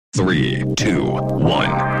3, 2,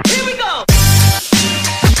 1. Here we go!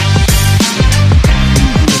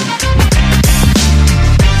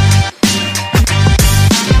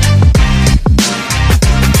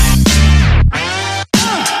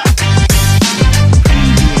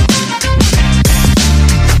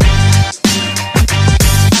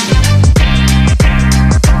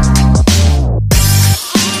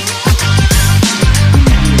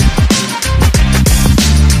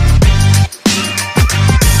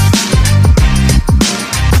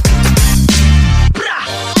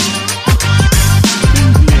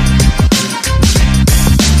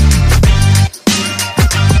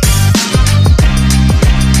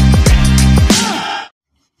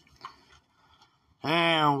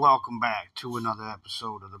 And welcome back to another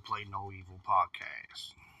episode of the Play No Evil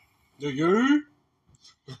podcast.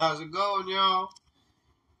 How's it going, y'all?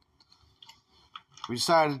 We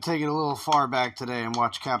decided to take it a little far back today and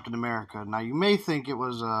watch Captain America. Now, you may think it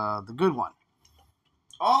was the good one.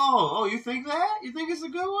 Oh, you think that? You think it's a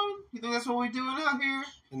good one? You think that's what we're doing out here?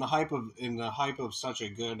 In the hype of such a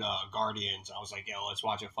good Guardians, I was like, yo, let's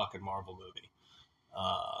watch a fucking Marvel movie.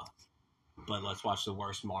 But let's watch the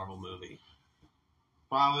worst Marvel movie.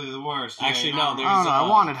 Probably the worst. Actually, yeah, no. There's, I don't know. I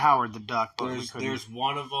wanted Howard the Duck, but there's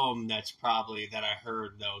one of them that's probably that I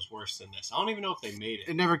heard that was worse than this. I don't even know if they made it.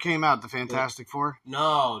 it never came out, the Fantastic Four.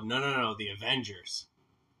 No. The Avengers.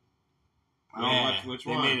 Yeah, which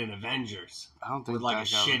they one? made an Avengers I don't think with like a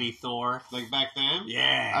that got- shitty Thor. Like back then?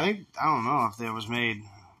 Yeah, I don't know if that was made.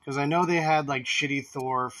 Because I know they had like shitty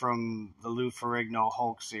Thor from the Lou Ferrigno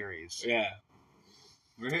Hulk series. yeah.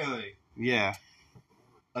 Really? Yeah,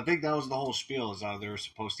 I think that was the whole spiel. Is how they were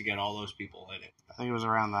supposed to get all those people in it. I think it was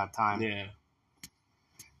around that time. Yeah.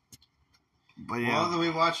 But yeah. Well, then we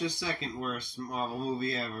watched the second worst Marvel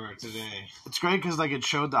movie ever today. It's great because like it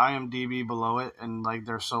showed the IMDb below it, and like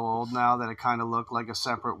they're so old now that it kind of looked like a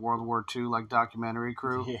separate World War II like documentary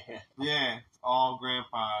crew. Yeah. Yeah, all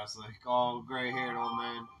grandpas, like all gray-haired old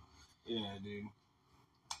men. Yeah, dude.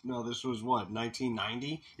 No, this was what, 1990?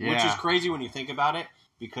 Which Yeah. is crazy when you think about it,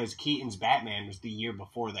 because Keaton's Batman was the year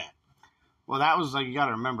before that. Well, that was like you got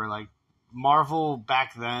to remember, like Marvel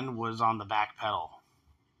back then was on the back pedal.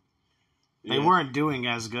 They Yeah. weren't doing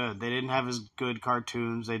as good. They didn't have as good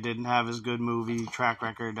cartoons. They didn't have as good movie track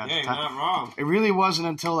record at Yeah, the you're time. not wrong. It really wasn't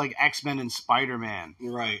until like X-Men and Spider-Man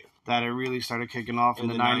Right. that it really started kicking off in In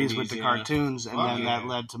the the 90s 90s, with the yeah. cartoons, and Oh, then yeah. that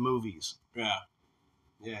led to movies. Yeah.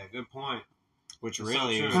 Yeah, good point. Which That's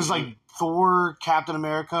really, so true. Because like Thor, Captain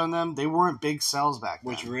America, and them, they weren't big sells back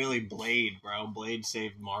then. which really Blade, bro. Blade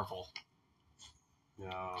saved Marvel.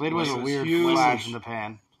 No, Blade was a weird huge. flash in the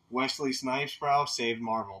pan Wesley Snipes, bro, saved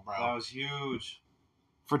Marvel, bro. That was huge.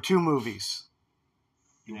 for 2 movies.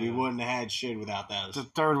 We Yeah. wouldn't have had shit without those. The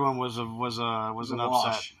third one was an upset.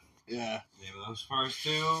 Wash. Yeah. Yeah, but those first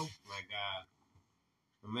two, my God.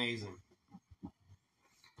 Amazing.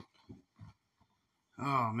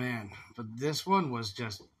 Oh man, but this one was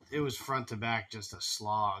it was front to back just a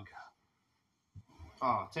slog.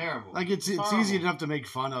 Oh, terrible. Like it's Horrible. easy enough to make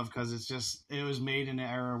fun of because it was made in an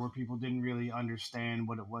era where people didn't really understand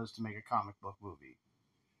what it was to make a comic book movie.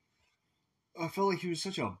 I felt like he was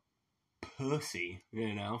such a pussy,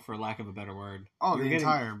 for lack of a better word. Oh, You're the getting-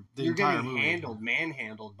 entire You're getting movie.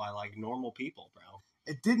 manhandled by like normal people, bro.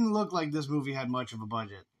 It didn't look like this movie had much of a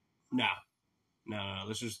budget. No.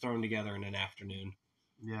 This was thrown together in an afternoon.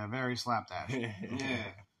 Yeah, very slapdash.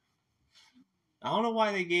 Yeah. I don't know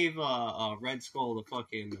why they gave Red Skull the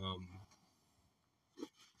fucking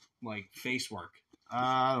face work.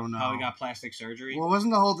 I don't know. How he got plastic surgery. Well,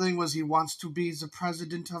 wasn't the whole thing was he wants to be the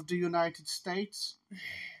president of the United States?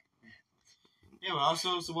 Yeah, but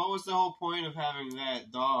also, so what was the whole point of having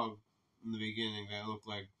that dog in the beginning that looked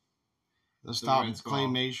like... The stop Red Skull.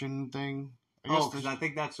 claymation thing. Because I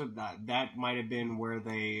think that's what that might have been where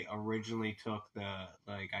they originally took the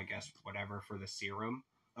whatever for the serum.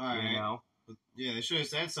 Alright. Yeah, they should have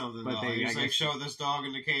said something, But though. they- He I was like, guess- show this dog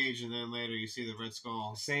in the cage, and then later you see the Red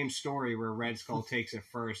Skull. Same story where Red Skull takes it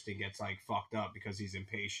first and gets fucked up because he's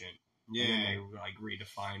impatient. Yeah. And then they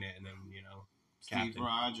redefine it, and then Steve Captain.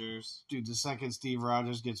 Rogers. Dude, the second Steve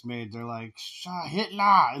Rogers gets made, they're like, "Shah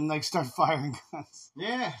Hitler," and start firing guns.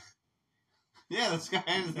 Yeah. Yeah, this guy...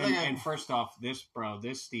 And first off, this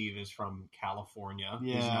Steve is from California.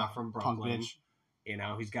 Yeah, He's not from punk Brooklyn.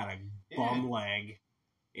 bitch. He's got a bum leg.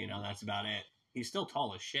 That's about it. He's still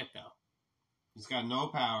tall as shit, though. He's got no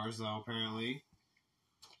powers, though, apparently.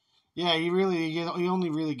 Yeah, he only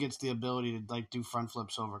really gets the ability to do front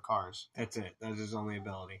flips over cars. That's it. That's his only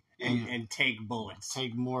ability. Yeah. And take bullets.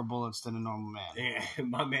 Take more bullets than a normal man. Yeah,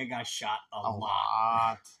 my man got shot a lot.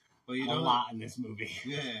 lot. But you A don't... lot in this movie.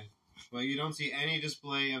 Yeah. But you don't see any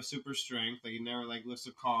display of super strength. Like, he never, like, lifts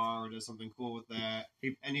a car or does something cool with that.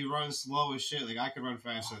 And he runs slow as shit. Like, I could run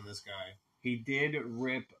faster than this guy. He did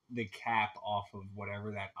rip the cap off of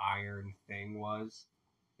whatever that iron thing was,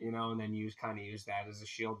 you know, and then use that as a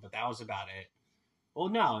shield, but that was about it. Well,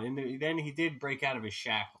 no, and then he did break out of his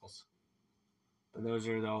shackles. But those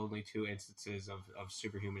are the only two instances of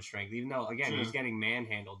superhuman strength. Even though, again, he's getting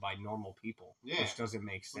manhandled by normal people, which doesn't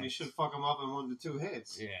make sense. Well, he should fuck him up in 1 to 2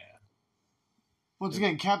 hits. Yeah. Once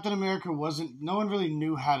again, Captain America no one really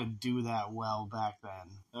knew how to do that well back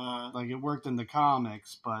then. Like, it worked in the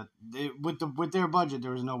comics, but with their budget,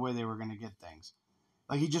 there was no way they were going to get things.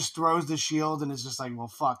 Like, he just throws the shield, and it's just like, well,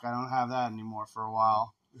 fuck, I don't have that anymore for a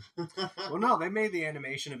while. Well, no, they made the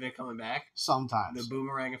animation of it coming back. Sometimes. The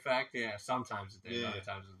boomerang effect, yeah, sometimes it did, other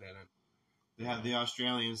times it didn't. They had the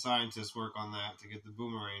Australian scientists work on that to get the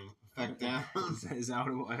boomerang effect down. Is that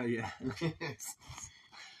what it was? Yeah.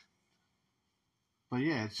 But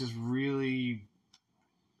yeah, it's just really,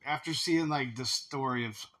 after seeing like the story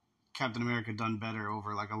of Captain America done better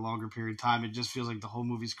over like a longer period of time, it just feels like the whole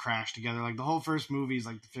movie's crashed together. Like the whole first movie is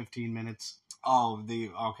like the 15 minutes. Oh,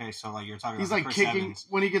 okay, so like you're talking he's about like Chris kicking Evans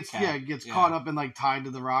when he gets caught up and like tied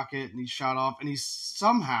to the rocket and he's shot off and he's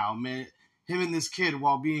somehow him and this kid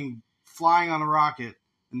while being flying on a rocket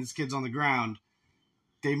and this kid's on the ground,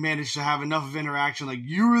 they managed to have enough of interaction like,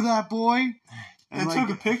 you were that boy? And like,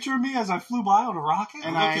 took a picture of me as I flew by on a rocket?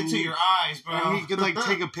 And look into your eyes, bro. And he could like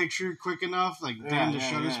take a picture quick enough, like damn the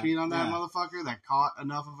shutter speed on that yeah. motherfucker that caught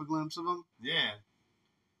enough of a glimpse of him. Yeah.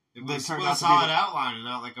 It They was turned a out to be solid the- outline and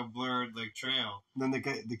not like a blurred like trail. Then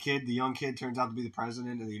the young kid turns out to be the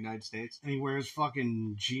president of the United States. And he wears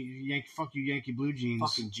fucking Yankee blue jeans.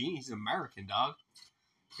 Fucking G, he's American, dog.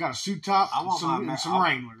 Got a suit top I want and some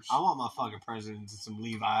Wranglers. I want my fucking president in some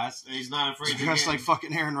Levi's. And he's not afraid to dressed get... like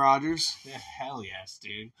fucking Aaron Rodgers. Yeah, hell yes,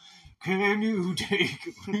 dude. Can you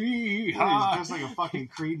take me Yeah, he's dressed like a fucking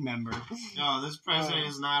Creed member. No, this president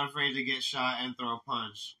is not afraid to get shot and throw a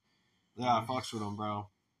punch. Yeah, I fucks with him, bro.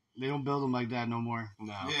 They don't build him like that no more.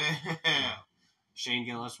 No. Yeah. Shane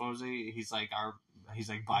Gillis, what was he? He's like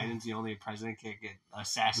Biden's the only president can't get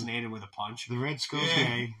assassinated with a punch. The Red Skull's Yeah.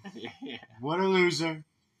 gay. Yeah. What a loser.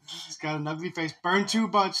 He's got an ugly face. Burned 2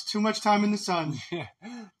 butts. Too much time in the sun. Yeah.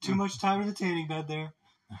 Too much time in the tanning bed there.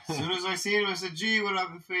 As soon as I seen him, I said, gee, what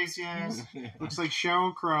ugly face he has. Looks like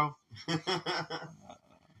Sheryl Crow.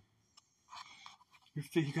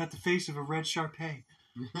 You got the face of a red Sharpei.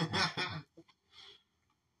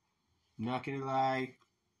 Not gonna lie,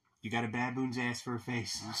 you got a baboon's ass for a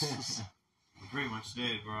face. Pretty much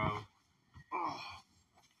did, bro.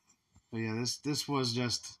 But yeah, this was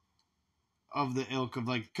just of the ilk of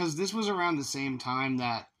like, because this was around the same time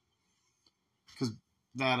that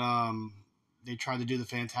they tried to do the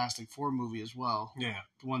Fantastic Four movie as well. Yeah.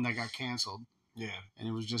 The one that got canceled. Yeah. And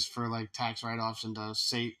it was just for like tax write-offs and to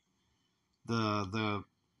save the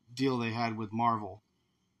deal they had with Marvel.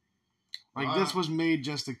 Like this was made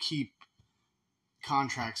just to keep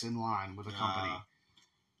contracts in line with the company.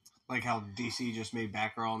 Like how DC just made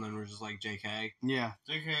Batgirl and then we're just like, JK,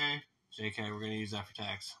 JK. we're going to use that for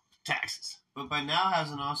taxes. But by now,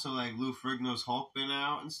 hasn't also, like, Lou Ferrigno's Hulk been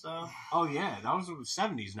out and stuff? Oh, yeah. That was the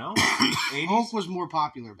 70s, no? 80s? Hulk was more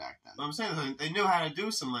popular back then. But I'm saying, like, they knew how to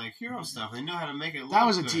do some, like, hero stuff. They knew how to make it look That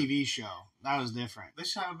was a good. TV show. That was different. They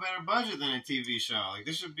should have a better budget than a TV show. Like,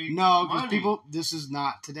 this should be No, because money. this is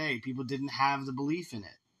not today. People didn't have the belief in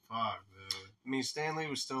it. Fuck, dude. I mean, Stanley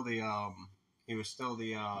was still the, he was still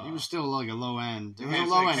like a low end. It was They a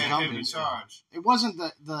low kept end him company. in charge. It wasn't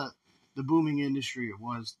the booming industry it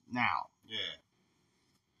was now. Yeah.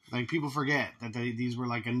 Like, people forget that these were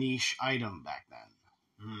like a niche item back then.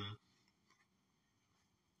 Mm-hmm.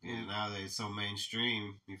 Yeah, now they're so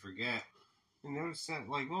mainstream, you forget. And there was,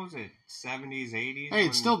 like, what was it, 70s, 80s? Hey,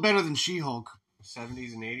 it's still better than She-Hulk.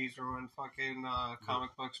 70s and 80s were when fucking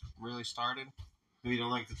comic books really started. You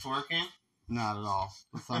don't like the twerking? Not at all.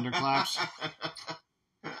 The thunderclaps.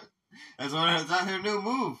 That's her new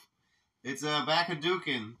move. It's a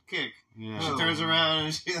back-a-dukin kick. Yeah. She turns around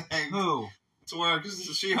and she like Who? twerks. This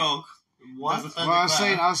is She-Hulk. What? Does the Well, I was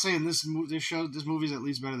thunderclap. saying this movie's at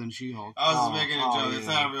least better than She-Hulk. I was just Oh, making a oh, joke. It's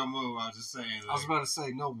yeah. not a real move. I was just saying. I was Like, about to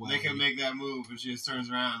say, no way. they can make that move, and she just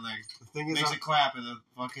turns around, like The thing is, makes a clap, and the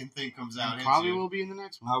fucking thing comes out. It hits probably you. will be in the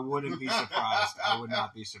next one. I wouldn't be surprised. I would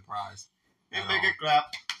not be surprised. They at make all. a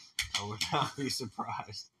clap. I would not be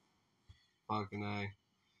surprised. Fucking A.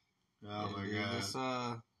 Oh my Dude,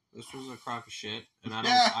 god. This was a crock of shit, and I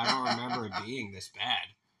don't remember it being this bad.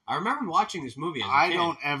 I remember watching this movie as a I kid.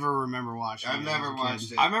 don't ever remember watching it. I've as never a kid.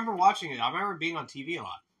 watched it. I remember watching it. I remember being on TV a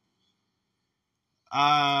lot.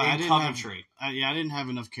 I in didn't Coventry. I didn't have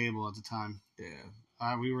enough cable at the time.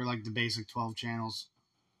 Yeah. We were like the basic 12 channels,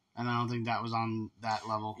 and I don't think that was on that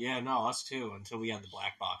level. Yeah, no, us too, until we had the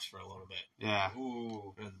black box for a little bit. Yeah.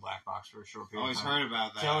 Ooh. We had the black box for a short period Always of time. heard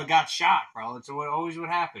about that. Until it got shot, bro. It's always what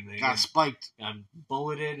happened. They Got spiked. got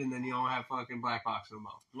bulleted, and then you don't have fucking black box no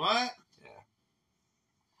more. What? Yeah.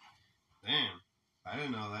 Damn. I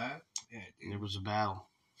didn't know that. Yeah, dude. It was a battle.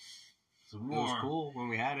 It's a It was war. cool when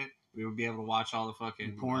we had it. We would be able to watch all the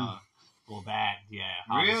fucking porn. Well, that, yeah.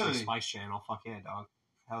 Really? Obviously, Spice Channel. Fuck yeah, dog.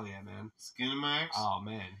 Hell yeah, man. Skinamax? Oh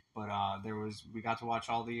man, but we got to watch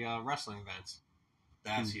all the wrestling events.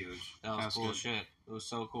 That's huge. That was That's cool good. as shit. It was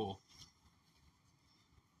so cool.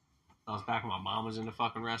 I was back when my mom was into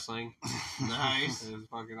fucking wrestling. Nice. It was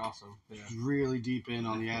fucking awesome. Yeah. Really deep in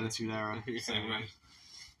on the Attitude Era. Yeah, Same right. way.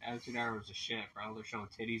 Attitude Era was a shit, bro. They're showing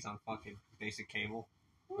titties on fucking basic cable.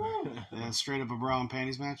 Yeah, straight up a bra and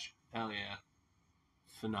panties match. Hell yeah.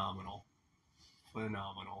 Phenomenal.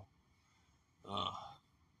 Ugh.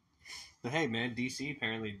 But hey, man, DC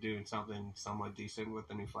apparently doing something somewhat decent with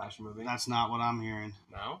the new Flash movie. That's not what I'm hearing.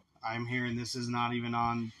 No? I'm hearing this is not even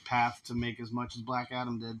on path to make as much as Black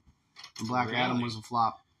Adam did. And Black Adam Really? was a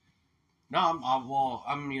flop. No,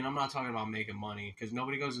 I'm not talking about making money because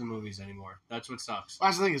nobody goes to the movies anymore. That's what sucks.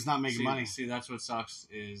 That's the thing, it's not making See, money. See, that's what sucks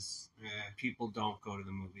is Yeah. people don't go to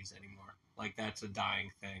the movies anymore. Like, that's a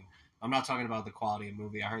dying thing. I'm not talking about the quality of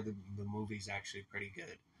movie. I heard the movie's actually pretty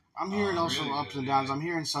good. I'm hearing also really ups good, and downs. yeah. I'm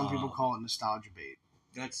hearing some people call it nostalgia bait.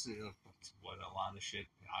 That's what a lot of shit.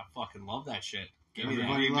 I fucking love that shit. Give me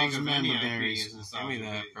Everybody that. loves Remake of Amanda any IP Berries. is Give nostalgia me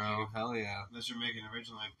that, bait. bro. Hell yeah. Unless you're making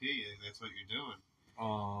original IP, that's what you're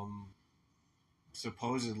doing.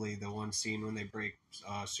 Supposedly the one scene when they break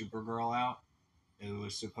Supergirl out, it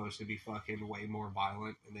was supposed to be fucking way more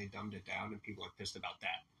violent, and they dumbed it down, and people are pissed about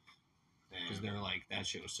that because Damn. they're like, that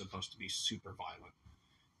shit was supposed to be super violent.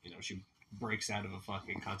 You know, she breaks out of a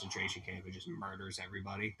fucking concentration camp and just murders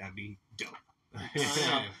everybody. That'd be dope. Oh,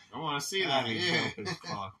 yeah. I want to see that. That'd be Yeah. dope as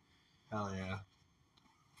fuck. Hell yeah.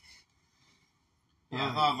 Yeah,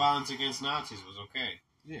 I thought violence against Nazis was okay.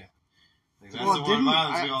 Yeah. Like, that's the one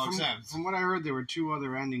violence we all from, accept. From what I heard, there were 2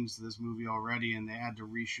 other endings to this movie already, and they had to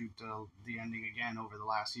reshoot the ending again over the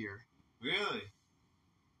last year. Really?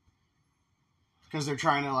 Because they're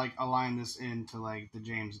trying to, like, align this into, like, the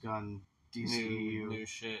James Gunn DCU. New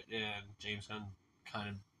shit. Yeah, James Gunn kind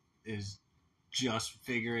of is just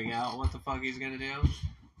figuring out what the fuck he's gonna do.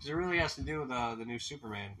 Because it really has to do with the new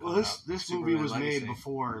Superman. Well, coming this out. movie Superman was Legacy. made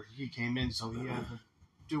before he came in, so he had to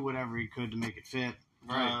do whatever he could to make it fit.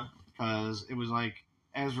 Right. Because it was like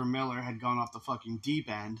Ezra Miller had gone off the fucking deep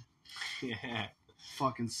end. Yeah.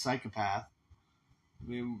 Fucking psychopath. I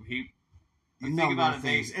mean, you A think number about of it,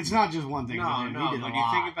 things. It's not just one thing. No, with him. no. He did But a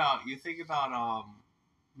lot. you think about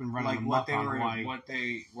Been running like amok on Hawaii. what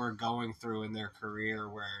they were going through in their career,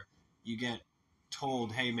 where you get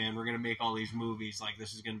told, hey man, we're gonna make all these movies, like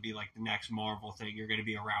this is gonna be like the next Marvel thing, you're gonna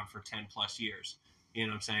be around for 10 plus years, you know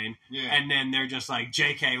what I'm saying? Yeah. And then they're just like,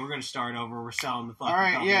 JK, we're gonna start over, we're selling the fucking All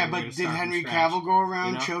right, company, yeah, we're but gonna did start from Henry scratch." Cavill go around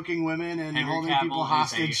You know? choking women and Henry holding Cavill people is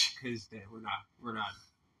hostage? because we're not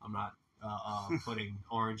I'm not putting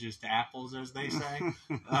oranges to apples, as they say.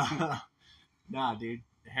 Nah, dude,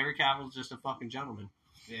 Henry Cavill's just a fucking gentleman.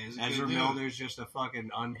 Yeah, he's a Ezra good dude. Miller's just a fucking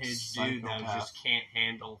unhinged dude that Psychopath. just can't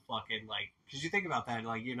handle fucking, like, because you think about that,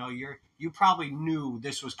 like, you know, you probably knew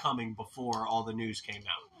this was coming before all the news came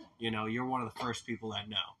out. You know, you're one of the first people that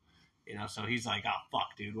know. You know, so he's like, oh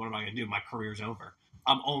fuck, dude, what am I gonna do? My career's over.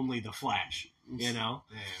 I'm only the Flash. You know.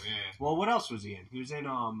 Yeah. Well, what else was he in? He was in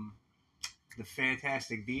the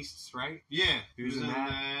Fantastic Beasts, right? Yeah. He was in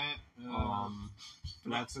that. But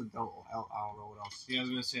that's I don't know what else. Yeah, I was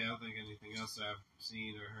gonna say I don't think anything else I've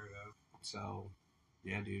seen or heard of. So,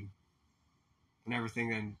 yeah, dude. And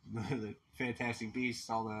everything, and the Fantastic Beasts,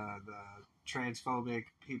 all the transphobic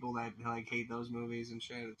people that like hate those movies and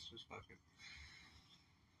shit. It's just fucking.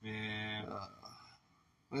 Yeah.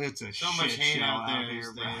 It's a So shit much hate show out there here,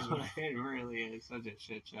 these bro. days. It really is such a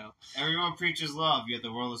shit show. Everyone preaches love, yet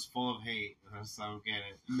the world is full of hate. I just don't get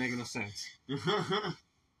Making no sense. it.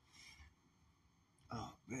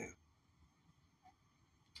 Oh man.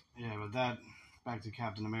 Yeah, but that back to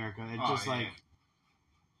Captain America. It Oh, just yeah. like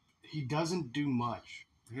he doesn't do much.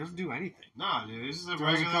 He doesn't do anything. Nah, dude, this is a Throws a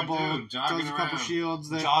regular couple, dude jogging throws a couple around. shields.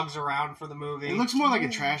 That Jogs around for the movie. it looks more like a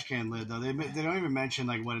trash can lid though. They don't even mention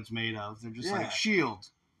like what it's made of. They're just Yeah. like shield.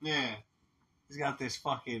 Yeah. He's got this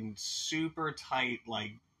fucking super tight,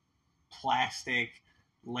 like, plastic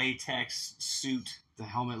latex suit. The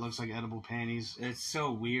helmet looks like edible panties. It's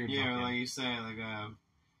so weird. Yeah, looking. like you said, like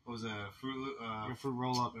what was a fruit a fruit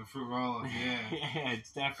roll up. a fruit roll up, yeah. Yeah,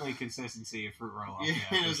 it's definitely consistency of fruit roll up. Yeah,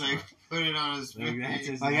 Yeah, it was for like sure. put it on his Like, that's face.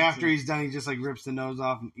 his- Like after he's done, he just like rips the nose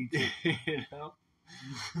off and eats it. you know?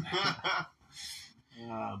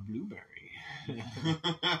 Blueberry.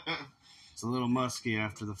 It's a little musky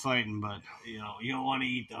after the fighting, but You know, you don't want to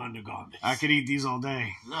eat the undergarments. I could eat these all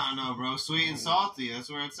day. No, bro. Sweet and salty. That's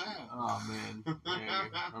where it's at. Oh, man. Yeah,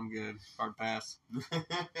 I'm good. Hard pass.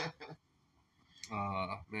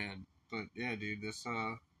 Man. But, yeah, dude, this,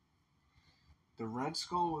 the Red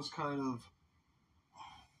Skull was kind of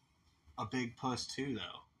a big puss, too,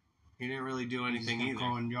 though. He didn't really do anything He's either.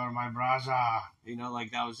 going, "You're my brother." You know,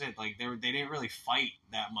 like, that was it. Like, they didn't really fight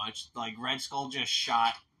that much. Like, Red Skull just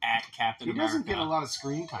shot at Captain He America. doesn't get a lot of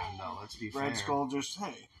screen time, though. Let's be fair. Red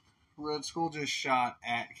Skull just shot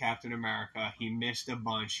at Captain America. He missed a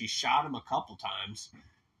bunch. He shot him a couple times,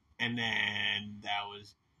 and then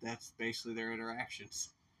that's basically their interactions.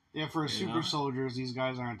 Yeah, for You super know? soldiers, these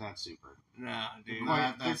guys aren't that super. Nah, dude.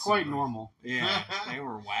 Not They're that quite super. normal. Yeah, they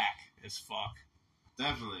were whack as fuck.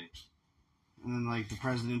 Definitely. And then, like, the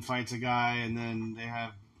president fights a guy, and then they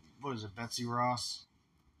have, what is it, Betsy Ross?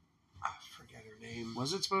 I forget her name.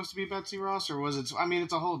 Was it supposed to be Betsy Ross, or was it... I mean,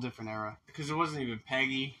 it's a whole different era. Because it wasn't even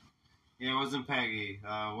Peggy. Yeah, it wasn't Peggy.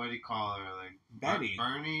 What do you call her? Like Betty.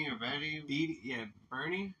 Bernie or Betty?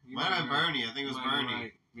 Bernie? You Might have been be right. Bernie. I think it was You might be Bernie.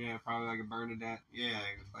 right. Yeah, probably like a Bernadette. Yeah,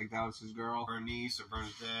 Like that was his girl. Bernice or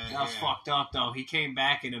Bernadette. That was yeah. fucked up though. He came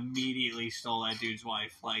back and immediately stole that dude's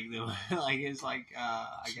wife. Like his I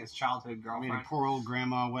guess childhood I girlfriend. mean, poor old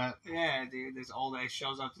grandma wet. Yeah, dude. This old ass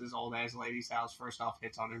shows up to this old ass lady's house. First off,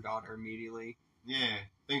 hits on her daughter immediately. Yeah,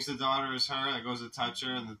 thinks the daughter is her. That goes to touch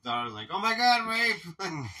her, and the daughter's like, "Oh my god,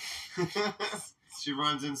 rape!" She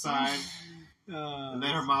runs inside, and then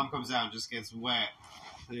her mom comes out and just gets wet.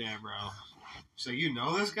 Yeah, bro. She's like, "You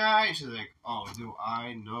know this guy?" And she's like, "Oh, do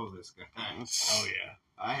I know this guy? Oh yeah.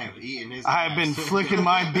 I have eaten his. I have been ass." flicking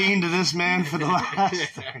my bean to this man for the last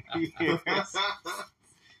 30 years.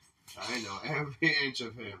 I know every inch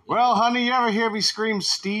of him. Well, honey, you ever hear me scream,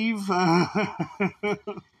 Steve?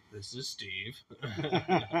 This is Steve.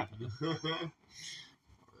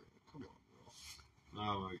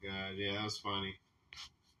 Oh my god, yeah, that was funny.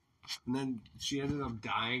 And then she ended up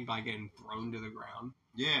dying by getting thrown to the ground.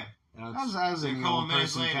 Yeah, As a a couple old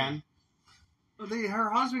minutes person later. can. Well, her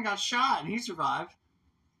husband got shot and he survived.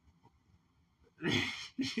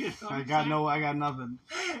 You know what I I'm got saying? I got nothing.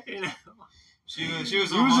 You know? she was. He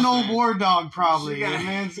was almost an old there. war dog, probably. She got, The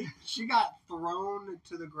man's- she got thrown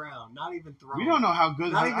to the ground. Not even thrown. we don't know how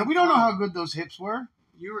good. Not even We don't know thrown. how good those hips were.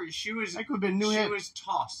 She was. That could have been new she hips. was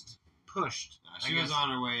tossed, pushed. Nah, she was on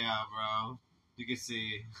her way out, bro. You could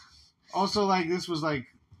see. Also, like this was like,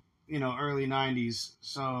 early '90s,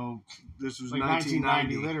 so This was like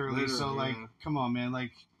 1990, literally. So like, come on, man,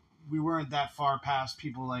 like. We weren't that far past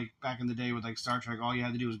people like back in the day with like Star Trek. All you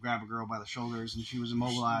had to do was grab a girl by the shoulders and she was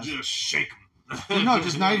immobilized. Just shake them. No,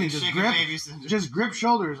 just not even just Shaking grip. baby syndrome. Just grip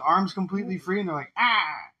shoulders, arms completely free, and they're like, ah!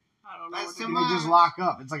 I don't know. That's What the to And do. they just lock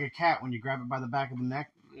up. It's like a cat when you grab it by the back of the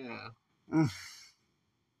neck. Yeah.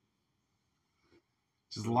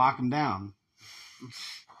 Just lock them down.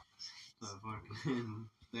 The fucking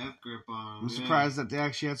death grip on him. I'm surprised that they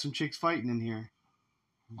actually had some chicks fighting in here.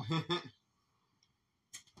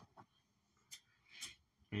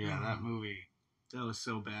 But yeah, that movie. That was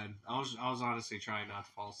so bad. I was honestly trying not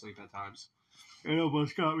to fall asleep at times. It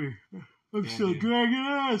almost got me. I'm Yeah, still dude. dragging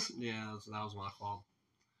ass. Yeah, that was my fault.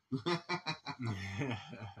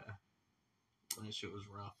 That shit was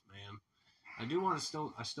rough, man.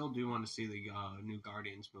 I still do want to see the new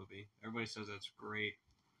Guardians movie. Everybody says that's great.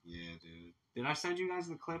 Yeah, dude. Did I send you guys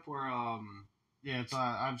the clip where Yeah, it's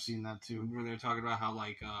I've seen that too. where they're talking about how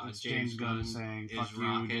like It's James Gunn saying, is "Fuck you,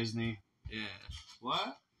 Rocket. Disney." Yeah.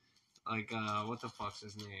 What? Like what the fuck's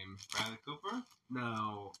his name? Bradley Cooper?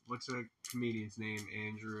 No, what's the comedian's name?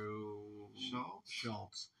 Andrew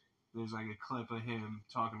Schultz. There's like a clip of him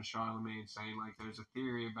talking to Charlemagne saying like there's a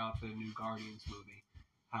theory about the new Guardians movie.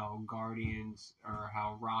 How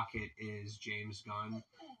Rocket is James Gunn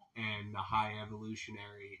and the High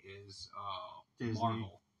Evolutionary is Disney.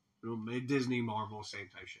 Marvel. Disney, Marvel, same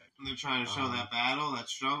type shit. And they're trying to show that battle, that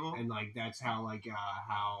struggle. And like that's how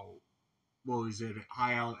what was it?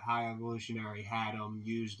 High Evolutionary had him,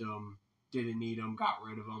 used him, didn't need him, got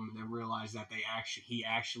rid of him, and then realized that he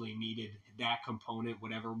actually needed that component,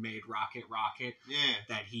 whatever made Rocket, Yeah.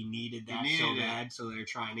 that he needed that He so needed it. bad, so they're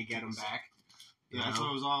trying to get him back. Yeah, that's what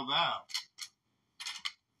it was all about.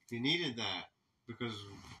 He needed that because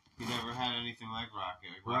he never had anything like Rocket.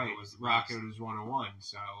 Like, Right, was the Rocket best. was 101,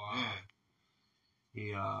 so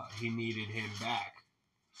Yeah. he needed him back.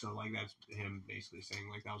 So like that's him basically saying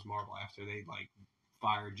like that was Marvel after they like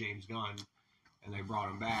fired James Gunn and they brought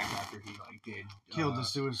him back after he like did Killed the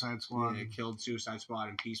Suicide Squad. Yeah, killed Suicide Squad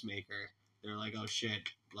and Peacemaker. They're like, oh shit,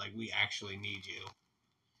 like we actually need you.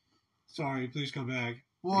 Sorry, please come back.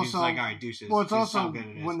 Well, he's like, all right, deuces. Well, it's also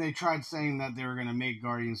it when they tried saying that they were going to make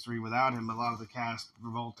Guardians 3 without him, a lot of the cast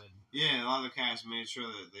revolted. Yeah, a lot of the cast made sure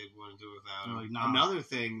that they wouldn't do it without him. Like, nah. Another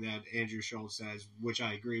thing that Andrew Schultz says, which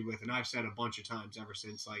I agree with, and I've said a bunch of times ever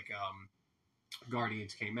since like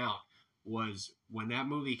Guardians came out, was when that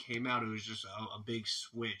movie came out, it was just a big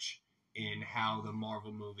switch in how the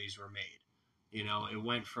Marvel movies were made. You know, it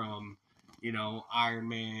went from, you know, Iron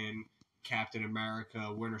Man, Captain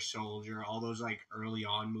America, Winter Soldier, all those like early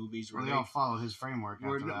on movies where they all followed his framework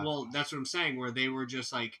after that. Well, that's what I'm saying, where they were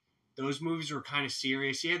just like, those movies were kind of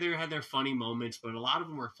serious. Yeah, they had their funny moments, but a lot of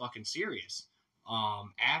them were fucking serious.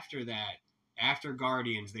 After that, after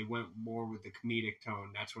Guardians, they went more with the comedic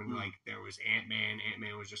tone. That's when like there was Ant-Man.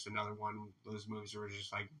 Ant-Man was just another one. Those movies were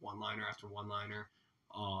just like one-liner after one-liner.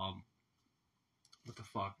 What the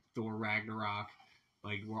fuck? Thor Ragnarok.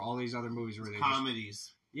 Like, where all these other movies were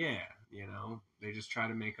comedies. Yeah, you know, they just try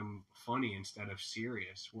to make them funny instead of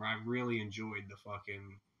serious. Where I really enjoyed the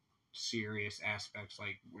fucking serious aspects,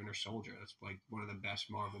 like Winter Soldier. That's like one of the best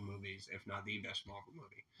Marvel movies, if not the best Marvel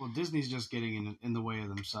movie. Well, Disney's just getting in the way of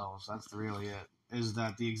themselves. That's really it. Is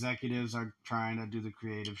that the executives are trying to do the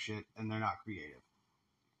creative shit and they're not creative.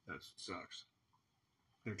 That sucks.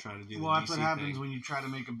 They're trying to do the well, that's DC what happens thing. when you try to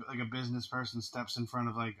make a business person steps in front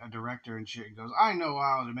of like a director and shit and goes, I know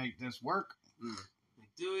how to make this work.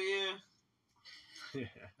 Do you? Yeah.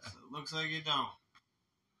 So it looks like you don't.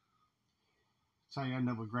 That's how you end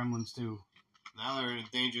up with Gremlins too. Now they're in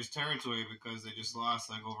dangerous territory because they just lost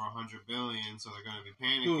like over $100 billion, so they're going to be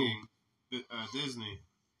panicking. Disney.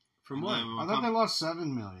 From what? I thought they lost $7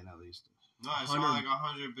 million at least. No, I saw like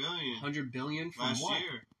 $100 billion. $100 billion from last what?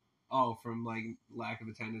 year. Oh, from like lack of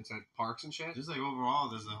attendance at parks and shit. Just like overall,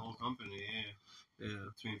 there's the whole company. Yeah. Yeah.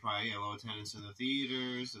 Between probably low attendance in the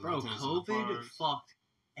theaters. And Bro, low attendance in the COVID parks. fucked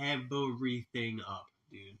everything up,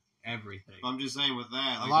 dude. Everything. I'm just saying with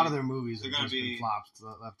that, Like, a lot of their movies they're have gonna just been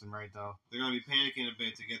flops left and right, though. They're going to be panicking a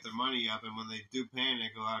bit to get their money up, and when they do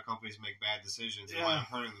panic, a lot of companies make bad decisions and wind up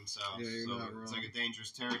hurting themselves. Yeah, so it's like a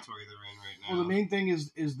dangerous territory they're in right now. Well, the main thing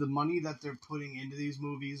is the money that they're putting into these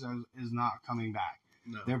movies is not coming back.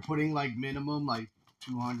 No. They're putting like minimum like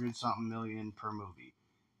 200 something million per movie,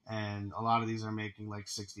 and a lot of these are making like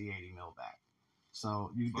 60, 80 mil back.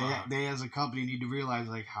 So they as a company need to realize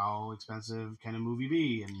like how expensive can a movie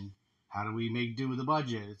be and how do we make do with the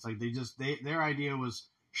budget. It's like their idea was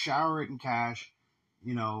shower it in cash,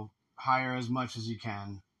 you know, hire as much as you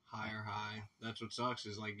can. Hire high. That's what sucks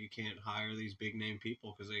is like you can't hire these big name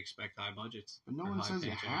people because they expect high budgets. But no one says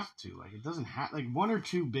you have to. Like it doesn't have like one or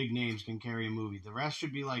two big names can carry a movie. The rest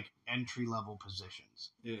should be like entry level positions.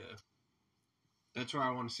 Yeah. That's where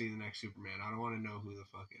I want to see the next Superman. I don't want to know who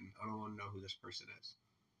I don't want to know who this person is.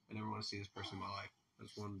 I never want to see this person in my life. I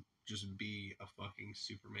just want to just be a fucking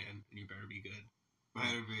Superman, and you better be good.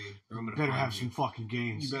 Better be. Or I'm gonna better find have some fucking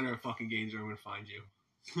games. You better have fucking games, or I'm gonna find you.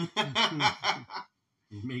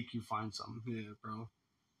 Make you find something. Yeah, bro.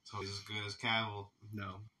 So he's as good as Cavill.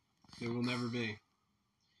 No, there will never be.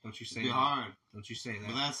 Don't you say It'll be that? hard. Don't you say that?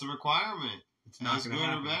 But that's the requirement. It's not as gonna good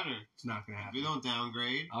happen. or better. It's not gonna happen. If we don't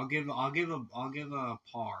downgrade. I'll give a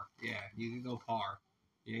par. Yeah, you can go par.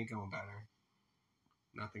 You ain't going better.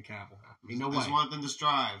 Nothing Cavill. You know I what? just want them to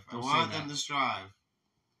strive. Don't I want say them that. to strive.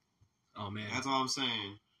 Oh man, That's all I'm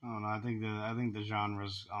saying. I don't know. I think the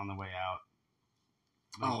genre's on the way out.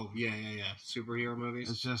 Oh yeah. Superhero movies.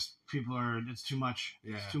 It's just it's too much.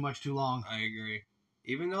 Yeah. It's too much, too long. I agree.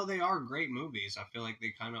 Even though they are great movies, I feel like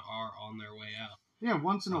they kind of are on their way out. Yeah,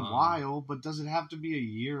 once in a while, but does it have to be a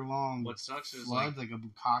year-long What sucks is flood, like a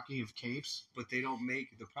bukkake of capes? but they don't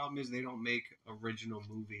make. The problem is they don't make original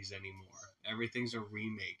movies anymore. Everything's a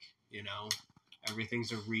remake. You know,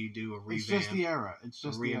 everything's a redo, a revamp. It's just the era. It's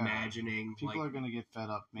just a the era. reimagining. People are gonna get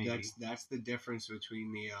fed up. Maybe That's the difference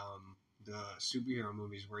between the superhero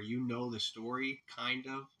movies where you know the story kind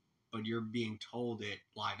of, but you're being told it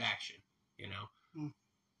live action. You know.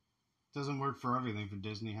 doesn't work for everything for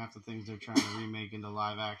Disney. Half the things they're trying to remake into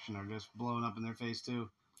live action are just blowing up in their face too.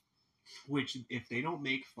 Which, if they don't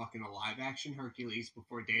make fucking a live action Hercules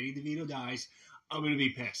before Danny DeVito dies, I'm gonna be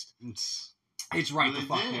pissed. It's right Well, the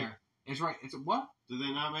fuck did. there. It's right. It's what? Did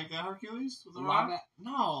they not make that Hercules? With the Live Rock?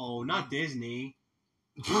 No, not Disney.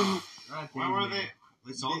 Why were they?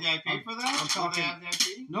 They sold the IP for that? I'm Don't talking- they have the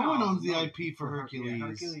IP? No one owns the IP for Hercules. Yeah,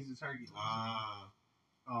 Hercules is Hercules. Ah.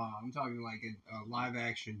 I'm talking like a live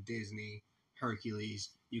action Disney Hercules.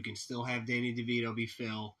 You can still have Danny DeVito be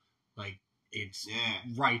Phil. Like, it's Yeah.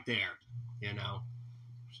 right there, you know?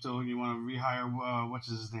 Still, you want to rehire, what's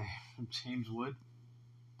his name? James Wood?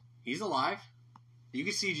 He's alive. You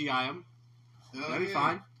can CGI him. Oh, That'd be yeah.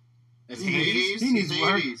 fine. That's He Hades. needs- he needs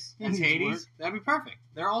work. Hades. That's He needs Hades. work. That'd be perfect.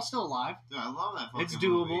 They're all still alive. Dude, I love that fucking It's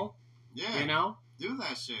doable. movie. Yeah. You know? Do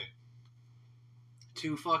that shit.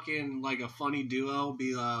 To fucking, like, a funny duo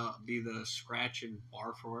be the Scratch and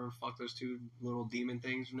Barf or whatever the fuck those two little demon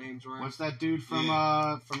things names were. What's that dude from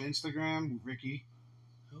Instagram? Ricky?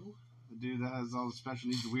 Who? The dude that has all the special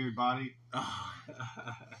needs, the weird body. Oh.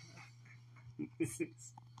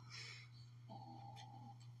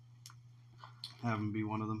 Have him be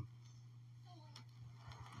one of them.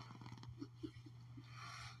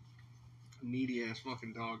 Needy ass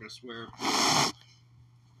fucking dog, I swear.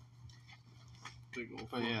 Big old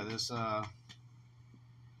But yeah, fucking- this I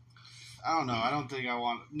don't know. I don't think I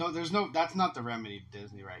want. No, there's no. That's not the remedy to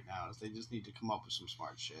Disney right now. Is they just need to come up with some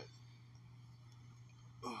smart shit.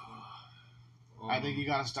 I think you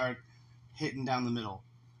got to start hitting down the middle.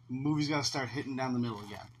 Movies got to start hitting down the middle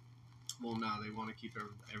again. Well, no, they want to keep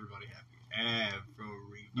everybody happy.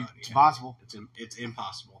 Everybody. It's happy. possible. It's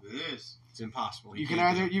impossible. It is. It's impossible. You can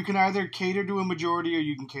can't do either cater to a majority or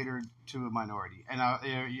you can cater to a minority. And I'll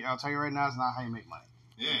tell you right now, it's not how you make money.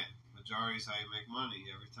 Yeah. Majority is how you make money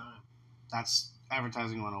every time. That's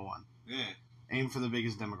advertising 101. Yeah. Aim for the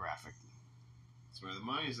biggest demographic. That's where the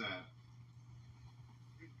money's at.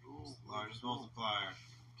 It's the largest multiplier.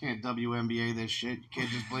 Can't WNBA this shit. You can't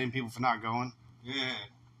just blame people for not going. Yeah.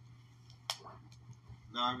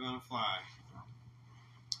 Not gonna fly.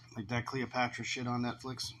 Like that Cleopatra shit on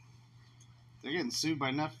Netflix. They're getting sued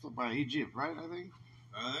by Netflix, by Egypt, right? I think.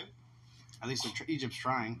 Are they? At least Egypt's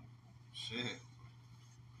trying Shit.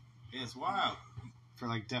 Yeah, it's wild. for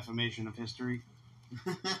like defamation of history.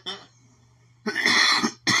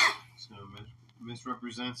 Just gonna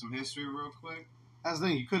misrepresent some history real quick. That's the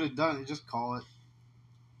thing. You could have done it. Just call it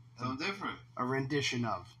Something different. a rendition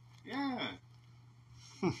of. Yeah.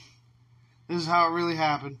 This is how it really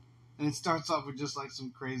happened. And it starts off with just like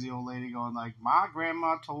some crazy old lady going like, my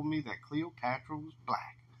grandma told me that Cleopatra was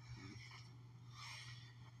black.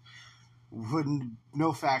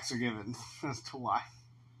 No facts are given as to why.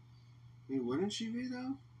 I mean, wouldn't she be,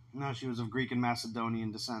 though? No, she was of Greek and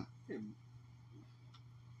Macedonian descent. Wouldn't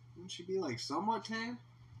she be, like, somewhat tan?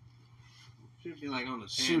 She'd be, like, on the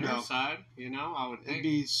tanner Pseudo. side, you know? I would It'd think.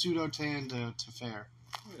 be pseudo-tan to fair.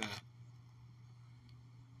 Yeah.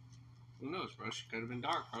 Who knows, bro? She could have been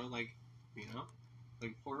dark, bro. Like, you know?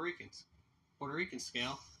 Like Puerto Ricans. Puerto Rican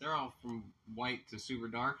scale. They're all from white to super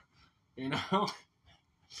dark. You know?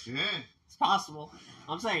 Yeah. It's possible.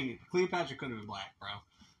 I'm saying Cleopatra could have been black, bro.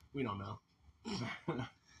 We don't know.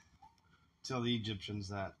 Tell the Egyptians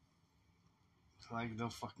that. So like they'll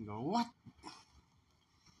fucking go, what?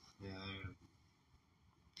 Yeah, they're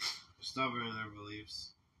stubborn in their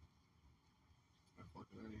beliefs.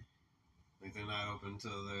 Like they're not open to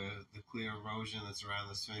the clear erosion that's around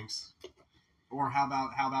the Sphinx. Or how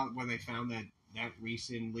about when they found that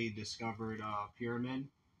recently discovered pyramid,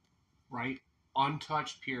 right?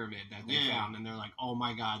 Untouched pyramid that they found, and they're like, oh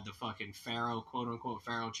my god, the fucking pharaoh, quote unquote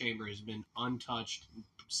pharaoh chamber has been untouched,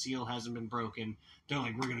 seal hasn't been broken. They're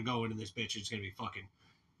like, we're gonna go into this bitch, it's gonna be fucking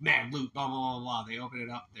mad loot, blah blah blah blah. They open it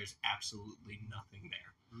up, there's absolutely nothing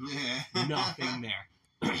there. Yeah. Nothing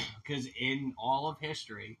there. Because in all of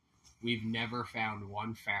history, we've never found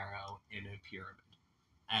one pharaoh in a pyramid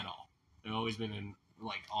at all. They've always been in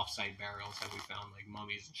like off-site burials that we found like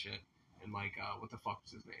mummies and shit. And like what the fuck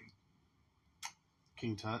is his name?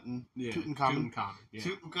 King Tutankhamun. Yeah, Tutankhamun. Yeah.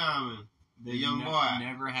 Tutankhamun. There The young boy.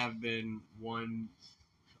 Never have been one.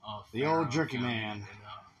 The old pharaoh jerky found man.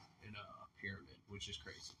 in a pyramid, which is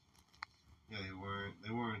crazy. Yeah,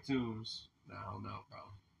 they weren't tombs. No, bro.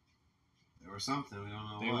 They were something. We don't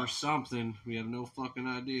know They what. were something. We have no fucking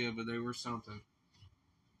idea, but they were something.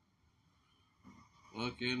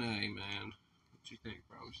 Fucking A, man. What you think,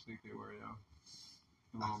 bro? What you think they were, yo?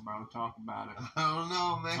 Come on, bro. Talk about it. I don't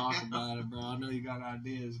know, man. Talk about it, bro. I know you got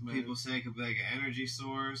ideas, man. People say it could be like an energy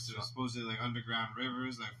source. There's supposedly like underground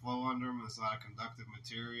rivers that flow under them. There's a lot of conductive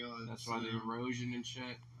material. That's why the erosion and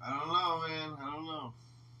shit. I don't know, man. I don't know.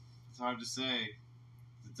 It's hard to say.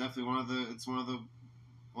 It's definitely one of the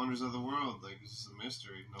wonders of the world. Like, it's just a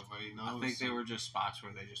mystery. Nobody knows. I think they were just spots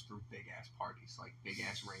where they just threw big ass parties, like big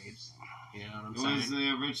ass raves. You know what I'm It saying? was the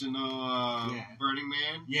original Burning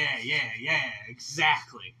Man. Yeah,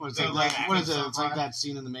 exactly. What is So, it? like, What is it? so It's like far- that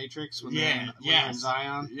scene in The Matrix when Yeah, they're in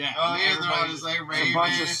Zion. Yeah. Oh, yeah, they're all everybody- just like It's raving. a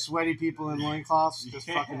bunch of sweaty people in loincloths just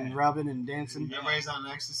Yeah. fucking rubbing and dancing. Yeah. Everybody's on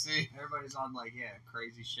ecstasy. Everybody's on like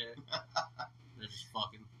crazy shit. They're just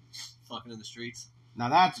fucking in the streets. Now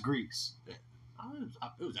that's Greece. It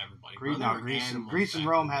was everybody. Greece, bro. There were Greece, animals Greece and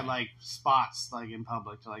back Rome in the had day. like spots like in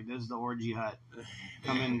public. Like this is the orgy hut.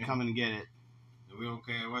 Come and get it. We don't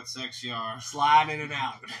care what sex you are. slide in and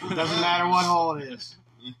out. It doesn't matter what hole it is.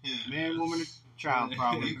 Yeah. Man, woman, or child,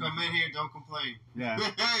 probably. You come in here, don't complain. Yeah.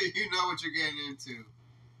 You know what you're getting into.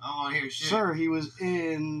 I don't want to hear shit. Sir, he was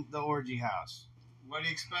in the orgy house. What do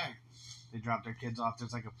you expect? They dropped their kids off.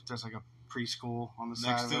 There's like a preschool on the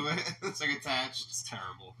Next side to of it, it's like attached. It's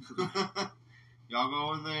terrible. Y'all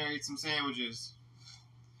go in there, eat some sandwiches.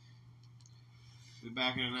 Be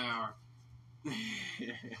back in an hour.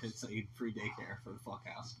 It's like free daycare for the fuck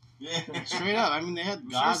house. Yeah. Straight up. I mean, they had I'm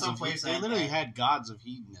sure gods. some Of, place they had literally that. had gods of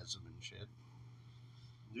hedonism and shit.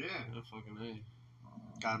 Yeah. Fucking A.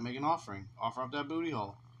 Gotta make an offering. Offer up that booty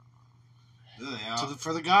hole Yeah, they are.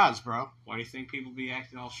 for the gods, bro. Why do you think people be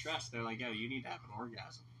acting all stressed? They're like, yo, you need to have an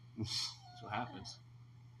orgasm. That's what happens.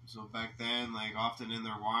 So back then, like, often in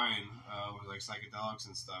their wine was like psychedelics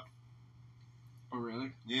and stuff. Oh,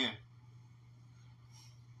 really? Yeah.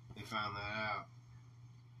 They found that out.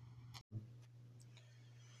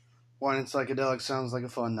 Wine and psychedelics sounds like a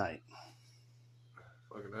fun night.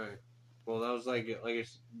 Fucking A. Well, that was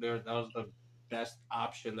that was the best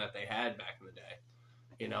option that they had back in the day.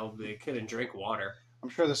 You know, they couldn't drink water. I'm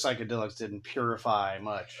sure the psychedelics didn't purify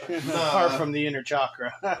much, apart from the inner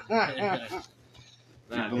chakra.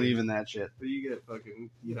 I believe in that shit. But you get fucking,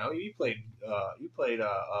 you know, you played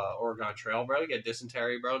Oregon Trail, bro. You get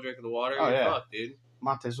dysentery, bro, drinking the water. Oh, You're yeah. fucked, dude.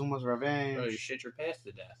 Montezuma's Bro, you revenge. shit your pants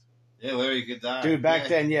to death. Yeah, Larry, you could die. Dude, back yeah.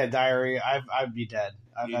 then, yeah, diarrhea. I'd be dead.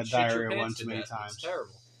 I've You'd had shit your diarrhea pants one to too many death. times. It's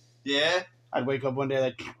terrible. Yeah? I'd wake up one day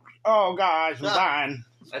like, oh gosh, I'm dying.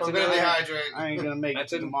 That's I'm gonna another, dehydrate. I ain't gonna make it That's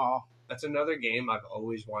to the mall. that's another game I've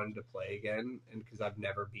always wanted to play again, and because I've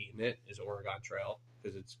never beaten it, is Oregon Trail,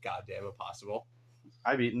 because it's goddamn impossible.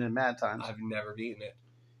 I've eaten it mad times. I've never beaten it.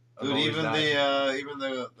 I've Dude, always even died.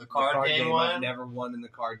 the card game I've one, never won in the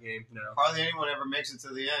card game. No. hardly anyone ever makes it to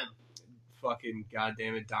the end. Fucking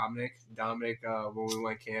goddamn it, Dominic, when we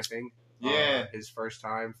went camping, Yeah. his first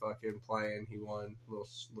time fucking playing, he won. Little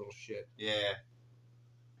shit. Yeah.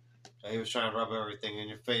 He was trying to rub everything in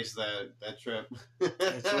your face that trip.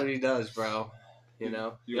 That's what he does, bro. You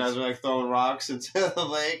know, You guys were like throwing rocks into the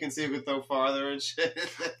lake and see who could throw farther and shit.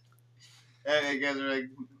 And you guys are like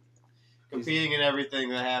competing in everything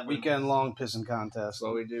that happened. Weekend long pissing that's contest.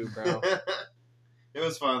 what we do, bro. It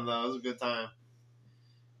was fun though. It was a good time.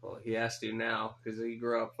 Well, he has to now because he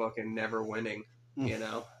grew up fucking never winning. You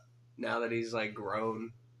know, now that he's like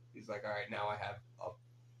grown, he's like, all right, now I have a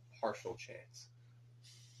partial chance.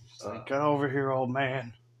 It's like, get over here, old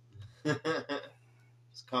man.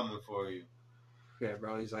 It's coming for you. Yeah,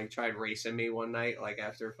 bro. He's like tried racing me one night, like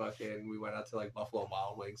after fucking we went out to like Buffalo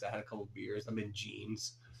Wild Wings. I had a couple beers. I'm in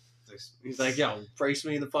jeans. He's like, yo, race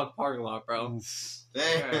me in the fucking parking lot, bro.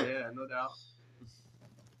 Yeah, no doubt.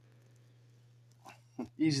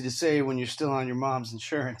 Easy to say when you're still on your mom's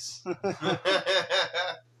insurance.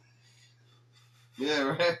 Yeah,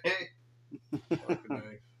 right. Fucking A.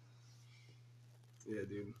 Yeah,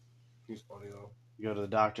 dude. He's funny though. You go to the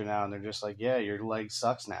doctor now, and they're just like, "Yeah, your leg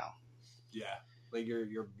sucks now. Yeah, like you're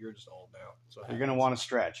just old now. So You're gonna want to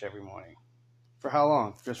stretch every morning. For how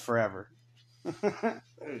long? Just forever." Hey,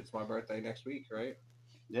 it's my birthday next week, right?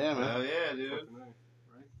 Yeah, man. Hell yeah, dude. Fucking A,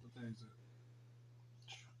 right? What day is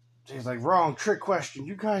it? He's like, wrong trick question.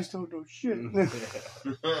 You guys don't know shit.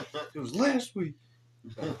 It was last week.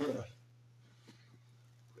 Yeah,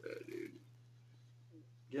 dude.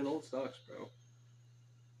 Getting old sucks, bro.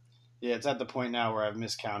 Yeah, it's at the point now where I've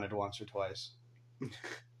miscounted once or twice.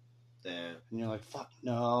 Damn. And you're like, fuck,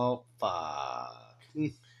 no, fuck.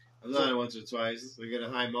 I've done it once or twice. We get a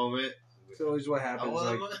high moment. It's always what happens.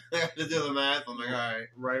 I Like have to do the math. I'm like, all right.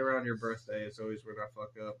 right around your birthday, it's always when I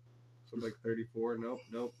fuck up. So I'm like 34. Nope.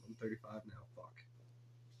 I'm 35 now.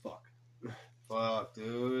 Fuck. Fuck,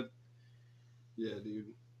 dude. Yeah, dude.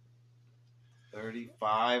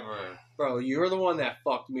 35 or... Bro, you're the one that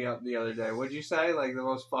fucked me up the other day. What'd you say? Like the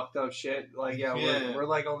most fucked up shit? Like, yeah, Yeah. we're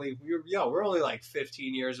like we're only like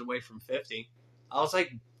 15 years away from 50. I was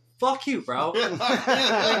like, fuck you, bro. Like,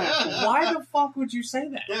 why the fuck would you say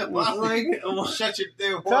that? Yeah, why? Like, Shut your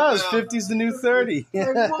damn Because mouth. 50's the new 30.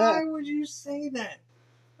 like, why would you say that?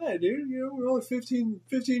 Hey, dude, you know, we're only 15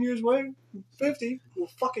 years away. 50. Well,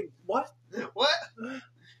 fucking what? What?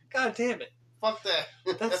 God damn it. Fuck that.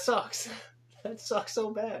 That sucks. That sucks so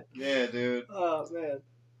bad. Yeah, dude. Oh, man.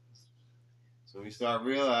 So we start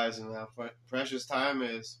realizing how precious time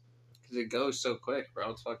is. Because it goes so quick, bro.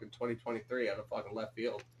 It's fucking 2023 out of fucking left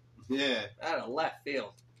field. Yeah. Out of left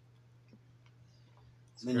field.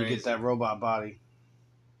 Then you get that robot body.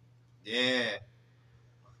 Yeah.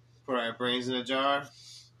 Put our brains in a jar.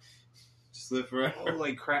 Just live forever. Oh,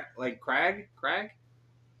 like Crag? Crag?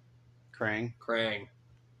 Krang. Krang.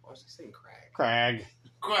 Why was I saying Crag? Crag.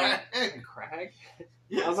 Crag. Crag?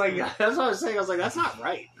 I was like, that's what I was saying. I was like, that's not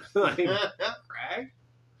right. Like, Crag?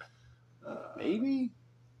 Maybe?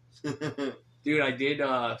 Dude, I did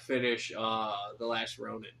finish The Last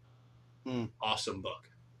Ronin. Awesome book.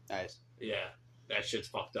 Nice. Yeah. That shit's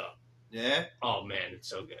fucked up. Yeah? Oh, man, it's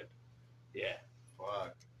so good. Yeah.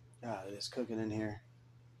 Fuck. God, it is cooking in here.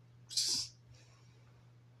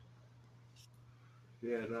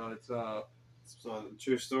 Yeah, no, it's So,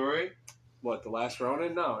 true story? what, The Last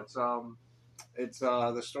Ronin? No, it's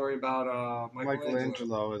the story about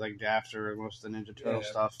Michelangelo, like after most of the Ninja Turtle Yeah.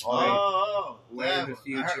 stuff. Way in the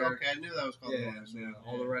future. Okay, I knew that was called Yeah, man,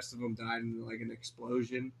 all the rest of them died in like an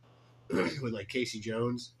explosion with like Casey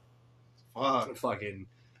Jones. Fuck. Fucking,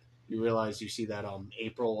 you realize you see that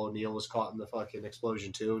April O'Neil was caught in the fucking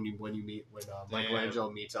explosion too, and when Michelangelo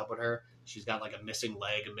meets up with her, she's got like a missing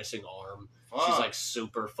leg, a missing arm. Fuck. She's like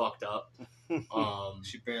super fucked up.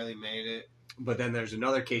 She barely made it. But then there's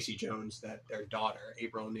another Casey Jones that their daughter,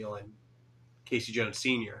 April O'Neil and Casey Jones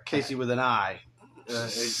Sr. Casey with an eye. I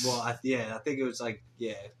think it was like,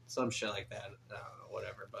 some shit like that. I don't know,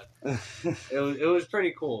 whatever. But it was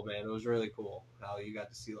pretty cool, man. It was really cool how you got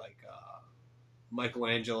to see like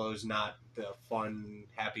Michelangelo's not the fun,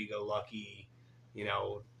 happy-go-lucky. You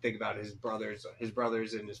know, think about his brothers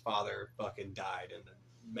and his father fucking died in a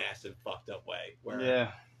massive fucked up way.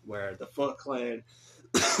 Where the Foot Clan,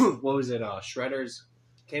 what was it? Shredder's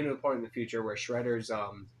came to a point in the future where Shredder's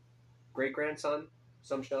great grandson,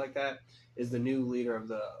 some shit like that, is the new leader of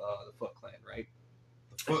the Foot Clan, right?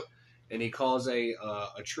 The Foot. And he calls a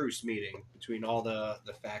truce meeting between all the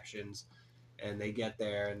factions, and they get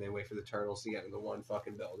there and they wait for the turtles to get into one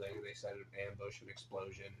fucking building. And they set an ambush, an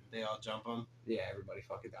explosion. They all jump him. Yeah, everybody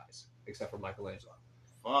fucking dies except for Michelangelo.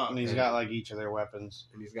 Fuck. And he's got like each of their weapons.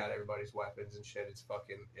 And he's got everybody's weapons and shit. It's dope.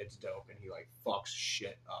 And he like fucks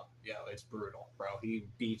shit up. Yeah, it's brutal, bro. He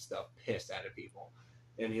beats the piss out of people.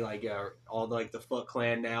 And he like, all like the Foot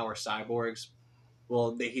Clan now are cyborgs.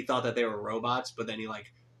 Well, he thought that they were robots, but then he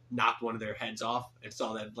like knocked one of their heads off and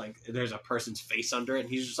saw that like there's a person's face under it. And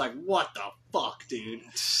he's just like, what the fuck, dude?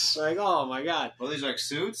 Like, oh my God. Well, these are like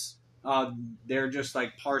suits? They're just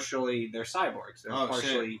like they're cyborgs. They're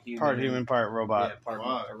partially human. Part human, part robot. Yeah,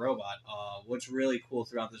 part a robot. What's really cool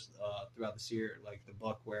throughout this year, like the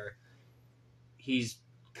book, where he's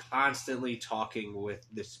constantly talking with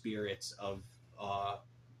the spirits of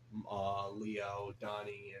Leo,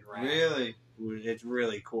 Donnie, and Raph. Really? It's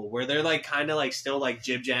really cool. Where they're like kind of like still like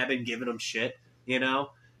jib-jabbing, giving him shit, you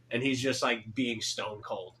know? And he's just like being stone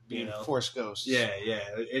cold, you know? Force ghosts. Yeah.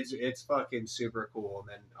 It's fucking super cool. And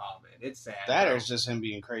then, oh man, it's sad. That or it's just him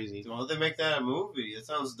being crazy. Why don't they make that a movie? It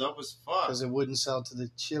sounds dope as fuck. Because it wouldn't sell to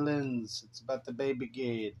the chillins. It's about the baby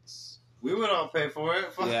kids. We would all pay for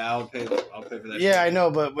it. Fuck. Yeah, I'll pay for that. Yeah, I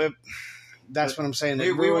know, but that's what I'm saying.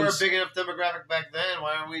 We were a big enough demographic back then.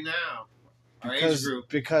 Why aren't we now? Our age group.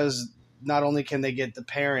 Because not only can they get the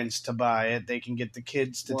parents to buy it, they can get the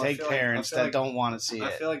kids to take parents that don't want to see it.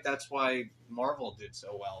 I feel like that's why Marvel did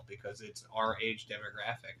so well, because it's our age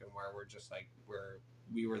demographic, and where we're just like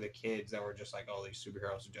we were the kids that were just like, oh, these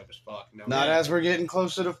superheroes are dope as fuck. No, not as we're getting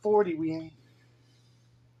closer to 40, we ain't.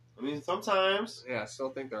 I mean, sometimes. Yeah, I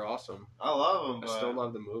still think they're awesome. I love them. I still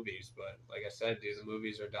love the movies, but like I said, dude, the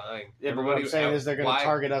movies are dying. Yeah, but what I'm saying is they're going to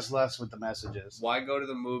target us less with the messages. Why go to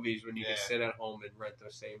the movies when you can sit at home and rent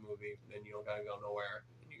the same movie, and you don't got to go nowhere,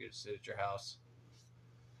 and you can sit at your house?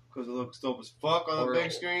 Because it looks dope as fuck on the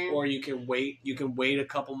big screen. Or you can wait. You can wait a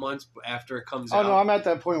couple months after it comes out. Oh no, I'm at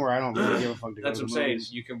that point where I don't really give a fuck to go to the That's what I'm saying.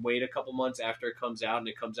 movies. You can wait a couple months after it comes out, and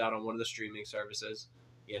it comes out on one of the streaming services.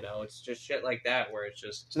 You know, it's just shit like that where it's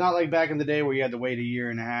just... It's not like back in the day where you had to wait a year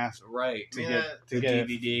and a half to get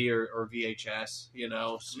DVD or VHS, you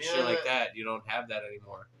know, shit like that. You don't have that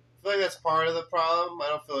anymore. I feel like that's part of the problem. I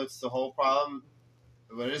don't feel it's the whole problem,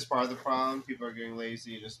 but it is part of the problem. People are getting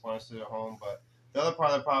lazy and just want to sit at home. But the other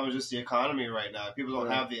part of the problem is just the economy right now. People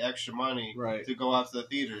don't have the extra money to go out to the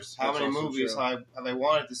theaters. How many movies have I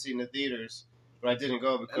wanted to see in the theaters but I didn't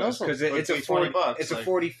go because it's a $20. It's a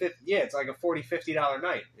 40, 50, yeah, it's like a $40-$50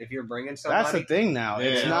 night if you're bringing somebody. That's the thing now. Yeah.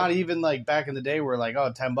 It's not even like back in the day where like,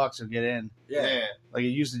 oh, $10 will get in. Yeah. Like it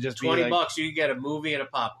used to just be $20 like, you can get a movie and a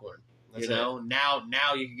popcorn. That's Now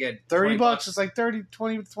you can get $30. It's like 20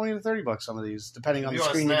 to $30 some of these, depending on the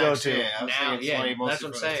screen you go to. Yeah, I was thinking 20 mostly that's what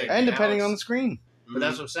I'm for the saying. ticket. And depending Now on the screen. But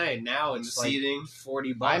that's what I'm saying. Now And it's the like seating.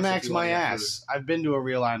 $40. IMAX if you my wanna get ass. I've been to a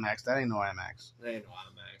real IMAX. That ain't no IMAX. food. That ain't no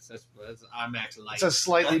IMAX. That's IMAX light. It's a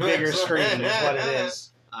slightly bigger screen is what it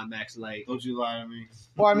is. IMAX light. Don't you lie to me.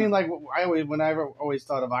 Well, I mean, like, when I always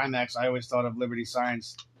thought of IMAX, I always thought of Liberty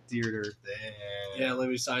Science Theater. Yeah,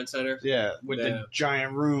 Liberty Science Center. Yeah, with the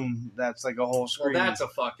giant room that's like a whole Well, screen. that's a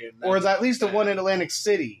fucking. Or at least the one in Atlantic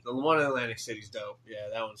City. The one in Atlantic City's dope. Yeah,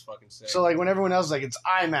 that one's fucking sick. So, like, when everyone else is like, it's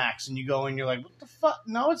IMAX, and you go and you're like, what the fuck?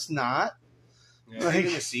 No, it's not. Yeah, Like-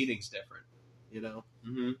 even the seating's different. You know,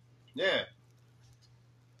 Mm-hmm. Yeah.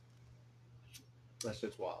 that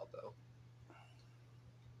shit's wild though.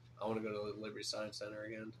 I want to go to the Liberty Science Center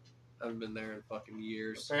again. I haven't been there in fucking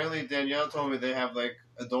years. Apparently, Danielle told me they have like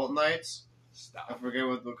adult nights. I Stop. forget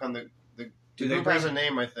what kind of the Do they group bring? has a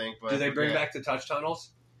name, I think. But Do I they bring forget. back the touch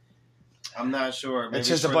tunnels? I'm not sure. Maybe It's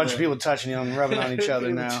just a for bunch the- of people touching you and rubbing on each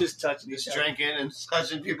other now. Just touching just each other. drinking and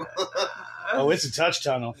touching people. Oh, it's a touch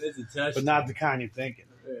tunnel, It's a touch, but not the kind you're thinking.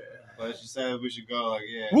 But she said we should go. Like,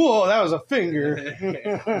 yeah. Whoa, that was a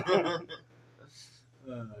finger.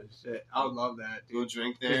 Oh, shit, I would love that, dude. Go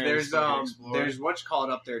drink 'Cause there. there's what's called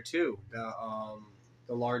up there too. The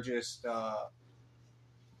largest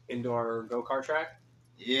indoor go kart track.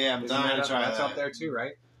 Yeah, I'm Isn't dying that to try that's that. up there too,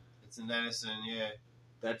 right? It's in Edison. Yeah.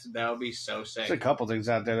 That would be so sick. There's a couple things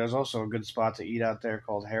out there. There's also a good spot to eat out there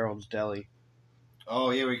called Harold's Deli.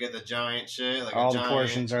 Oh yeah, we get the giant shit. Like All a the giant,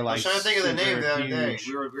 portions are I like was trying to think of the name super the other day. huge.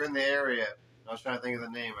 We were in the area. I was trying to think of the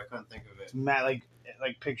name. I couldn't think of it. It's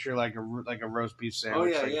like picture like a roast beef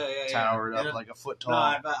sandwich. Oh, like, yeah. towered up Yeah. like a foot tall. No,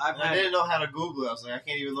 I've I had didn't know how to Google it. I was like, I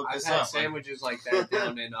can't even look I've this had up. sandwiches like that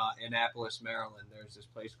down in Annapolis, Maryland. There's this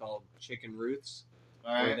place called Chicken Ruth's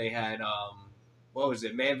All where right. they had what was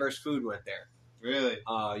it? Man vs. Food went there. Really?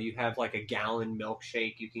 You have like a gallon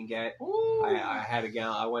milkshake you can get. Ooh. I had a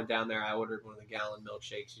gallon. I went down there. I ordered one of the gallon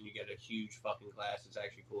milkshakes, and you get a huge fucking glass. It's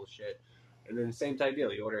actually cool as shit. And then the same type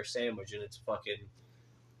deal. You order a sandwich, and it's fucking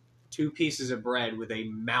 2 pieces of bread with a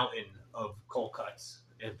mountain of cold cuts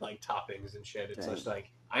and like toppings and shit. It's Dang. just like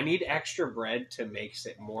I need extra bread to make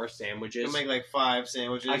more You sandwiches. can make like 5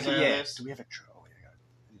 sandwiches. I out can- of yeah. this. Do we have a oh, yeah,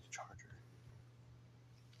 I need a charger.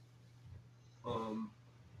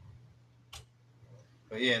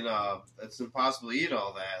 But yeah, no, it's impossible to eat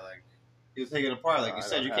all that. Like, you take it apart. Like No, you I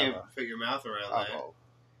said, don't you have can't fit your mouth around Oh, that. oh.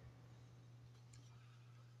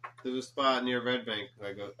 There's a spot near Red Bank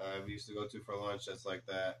I used to go to for lunch that's like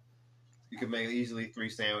that. You could make easily 3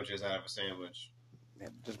 sandwiches out of a sandwich. Yeah,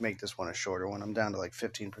 just make this one a shorter one. I'm down to like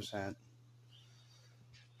 15%.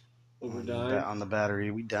 We're dying. On the battery.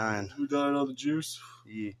 We dying. We're dying on the juice.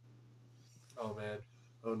 Yeah. Oh man.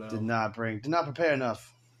 Oh no. Did not prepare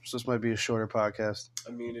enough. So this might be a shorter podcast.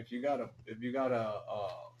 I mean, if you got a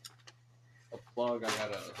plug, I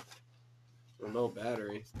got a remote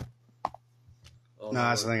battery. Oh, No,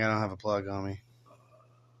 that's the thing. I don't have a plug on me.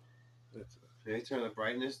 Can they turn the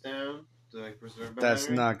brightness down to like preserve battery? That's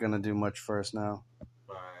not gonna do much for us now.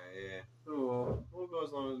 Alright, yeah. Oh, we'll go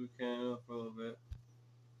as long as we can for a little bit.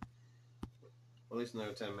 At least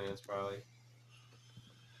another 10 minutes, probably.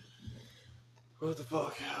 What the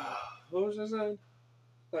fuck? What was I saying?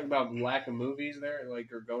 Talking about lack of movies there,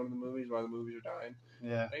 like, or going to the movies while the movies are dying.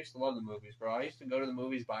 Yeah. I used to love the movies, bro. I used to go to the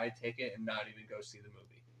movies, buy a ticket, and not even go see the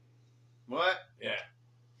movie. What? Yeah.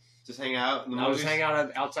 Just hang out in the I was movies? hanging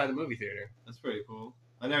out outside the movie theater. That's pretty cool.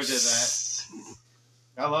 I never did that.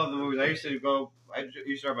 I love the movies. I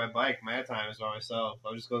used to ride my bike. My time is by myself. I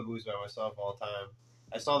would just go to the movies by myself all the time.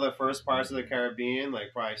 I saw the first Pirates of the Caribbean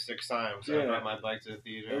like probably 6 times. I Yeah. ride my bike to the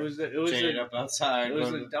theater. It was chain it up outside. It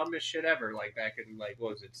was go the to dumbest shit ever. Like back in what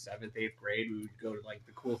was it, 7th, 8th grade, we would go to like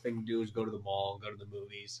the cool thing to do is go to the mall, go to the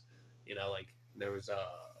movies. You know, like there was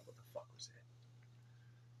what the fuck was it?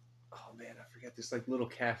 Oh man, I forget this like little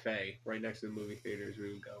cafe right next to the movie theaters. We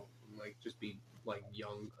would go and like just be like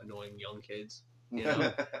annoying young kids. You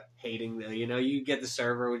know, hating the, you get the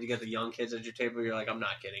server when you get the young kids at your table. You're like, I'm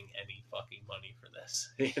not getting any fucking money for this.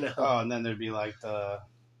 You know. Oh, and then there'd be like for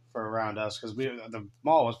around us because the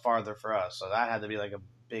mall was farther for us, so that had to be like a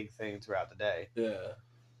big thing throughout the day. Yeah.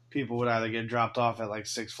 People would either get dropped off at like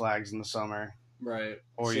Six Flags in the summer, Right.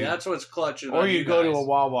 or that's what's clutch. or about you you go to guys. a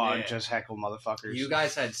Wawa Yeah. and just heckle motherfuckers. You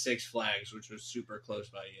guys had Six Flags, which was super close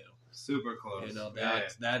by you. Super close. You know, Yeah.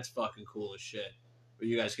 that's fucking cool as shit. But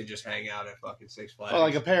you guys could just hang out at fucking Six Flags. Well,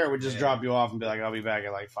 like a parent would just drop you off and be like, "I'll be back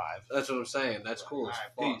at like 5." That's what I'm saying. That's cool as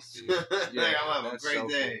fuck, Peace. dude. Yeah, I'll have a that's great so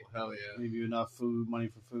day. Cool. Hell yeah. Give you enough money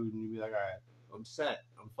for food, and you'd be like, "All right." I'm set.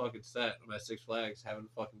 I'm fucking set. I'm at Six Flags having the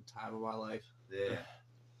fucking time of my life. Yeah.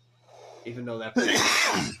 Even though that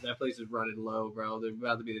place is running low, bro. They're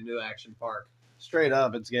about to be the new action park. Straight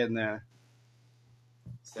up, it's getting there.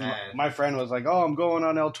 Sad. My friend was like, "Oh, I'm going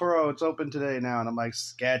on El Toro. It's open today now," and I'm like,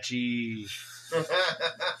 "Sketchy."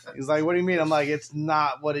 He's like, "What do you mean?" I'm like, "It's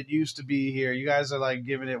not what it used to be here. You guys are like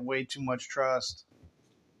giving it way too much trust."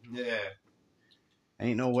 Yeah.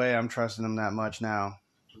 Ain't no way I'm trusting them that much now.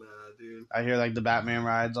 Nah, dude. I hear like the Batman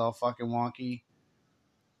ride's all fucking wonky.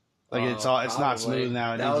 Like it's not Probably. smooth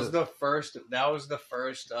now. That was the first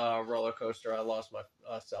roller coaster I lost my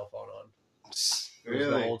cell phone on. It was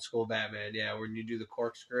the old school Batman, yeah, when you do the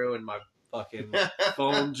corkscrew and my fucking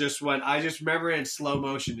phone just went. I just remember it in slow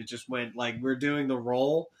motion. It just went like we're doing the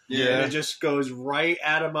roll, Yeah. and it just goes right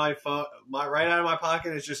out of my phone, right out of my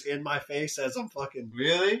pocket. It's just in my face as I'm fucking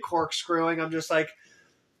Really? corkscrewing. I'm just like,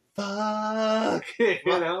 fuck, you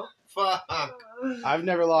know. Fuck. I've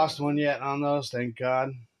never lost one yet on those, thank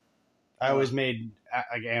God. I always made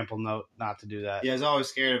like ample note not to do that. Yeah, I was always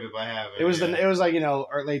scared of it by having. It was like, you know,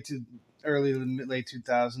 early late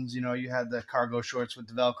 2000s. You know, you had the cargo shorts with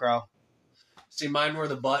the Velcro, See, mine were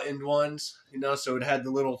the buttoned ones, you know, so it had the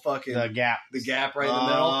little fucking the Gap. right in the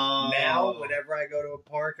middle. Oh. Now, whenever I go to a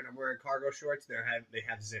park and I'm wearing cargo shorts, they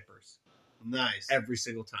have zippers nice. every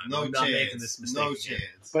single time. No I'm not making this chance. mistake No again.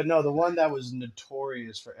 chance. But no, the one that was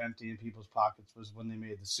notorious for emptying people's pockets was when they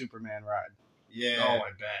made the Superman ride. Yeah. Oh,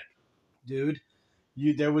 I bet. Dude,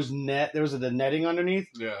 there was the netting underneath,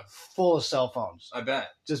 Yeah, full of cell phones, I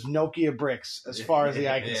bet. just Nokia bricks as far as the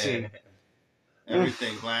eye could Yeah. see.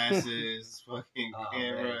 Everything, glasses, fucking Oh,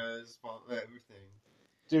 cameras, everything.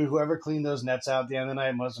 Dude, whoever cleaned those nets out at the end of the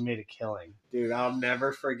night must have made a killing. Dude, I'll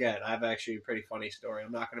never forget. I have actually a pretty funny story.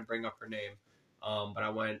 I'm not going to bring up her name,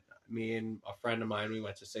 but me and a friend of mine, we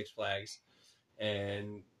went to Six Flags,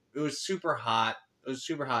 and it was super hot. It was a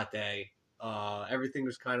super hot day. Everything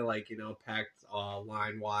was kind of like, you know, packed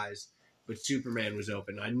line-wise, but Superman was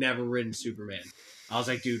open. I'd never ridden Superman. I was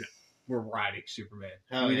like, dude, we're riding Superman.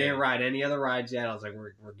 Hell we yeah. didn't ride any other rides yet. I was like,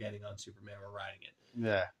 we're getting on Superman. We're riding it.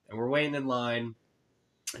 Yeah. And we're waiting in line,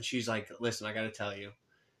 and she's like, listen, I got to tell you.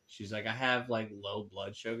 She's like, I have, like, low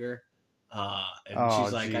blood sugar. And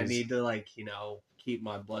she's like, I geez. need to, like, you know, keep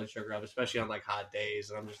my blood sugar up, especially on, like, hot days.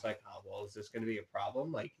 And I'm just like, oh, well, is this going to be a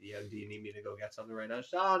problem? Like, you know, do you need me to go get something right now?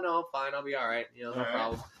 She's like, oh, no, fine. I'll be all right. You know, no All right.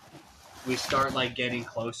 problem. We start, like, getting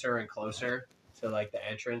closer and closer to, like, the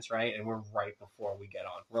entrance, right? And we're right before we get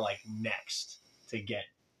on. We're, like, next to get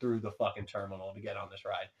through the fucking terminal to get on this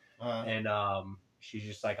ride. And she's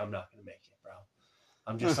just like, I'm not going to make it, bro.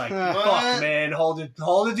 I'm just like, fuck, man, hold it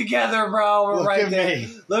together, bro. We're Look right at there.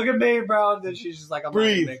 me. Look at me, bro. And then she's just like, I'm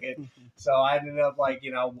Breathe. not gonna make it. So I ended up like,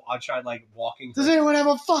 you know, I tried like walking. Does anyone have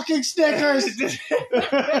a fucking Snickers? have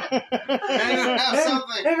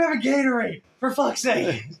something. They have a Gatorade, for fuck's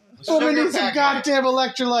sake. Woman needs some packet. goddamn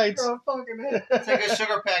electrolytes. Bro, fucking Take a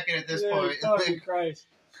sugar packet at this point. Fucking Christ.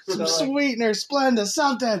 Some So, like, sweetener, Splenda,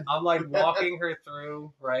 something. I'm like walking her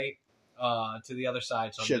through, right, to the other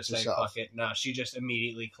side. So I'm Shits just saying, herself. fuck it. No, she just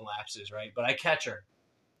immediately collapses, right? But I catch her.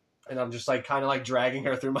 And I'm just like kind of like dragging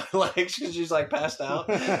her through my legs because she's like passed out.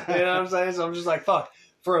 You know what I'm saying? So I'm just like, fuck.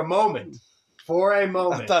 For a moment,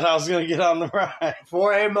 I thought I was going to get on the ride.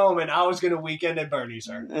 I was going to weekend at Bernie's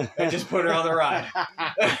her and just put her on the ride.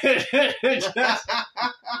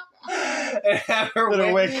 And have her Let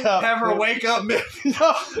her wake up. Have her wake up. No,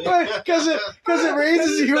 because it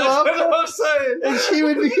raises you That's up, what I'm saying. and she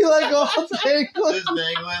would be like all dangling. Just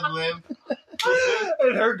dangling limp.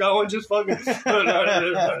 And her going just fucking.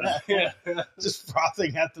 Just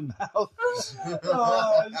frothing at the mouth.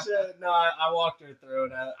 Oh shit! No, I walked her through,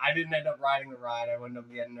 and I didn't end up riding the ride. I ended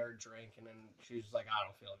up getting her a drink, and then she was like, "I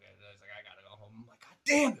don't feel good." I was like, "I gotta go home." I'm like, "God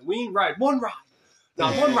damn it, we ain't ride one ride,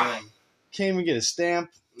 not one ride." Can't even get a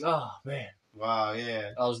stamp. Oh man, Wow,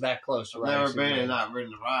 yeah. I was that close. To I've riding never been Superman. and not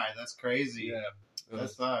ridden the ride. That's crazy. Yeah, That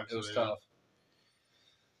sucks. It was man. tough.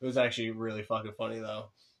 It was actually really fucking funny though.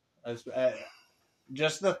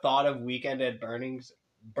 Just the thought of weekend at burning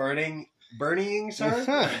her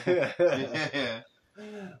Yeah.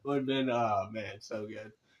 would have been, oh man, so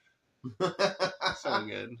good, so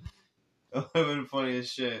good. That would have been funny as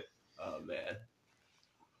shit. Oh man,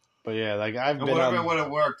 But yeah, like I've It been would on.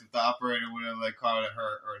 have worked if the operator would have like caught it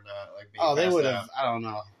hurt or not. Like being Oh, they passed would out. have. I don't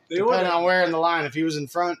know. Depending on where in the line. If he was in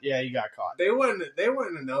front, yeah, you got caught. They wouldn't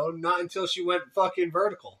have known. Not until she went fucking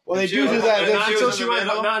vertical. Well, they do that. Not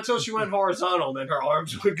until she went horizontal. Then her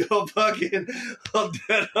arms would go fucking up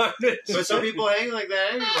dead on it. But some people hang like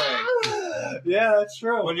that anyway. Yeah, that's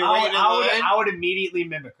true. When you're waiting in line, I would immediately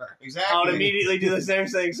mimic her. Exactly. I would immediately do the same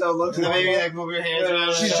thing. So it looks and then like maybe like move your hands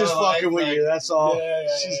around. She's just fucking with you. That's all. Yeah,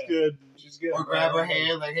 She's good. She's good. Or grab her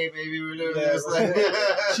hand like, hey baby, we're doing this. Like,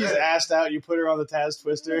 She's assed out. You put her on the Taz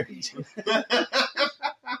Twister.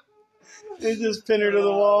 They just pin her to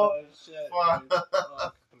the wall. Oh, shit, fuck,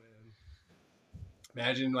 man.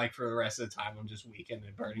 Imagine like for the rest of the time I'm just weekend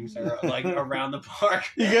and burning her like around the park.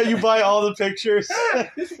 You buy all the pictures. And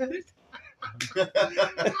then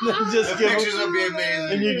just the pictures would be amazing.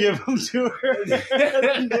 And you give them to her.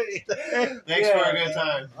 Thanks for a good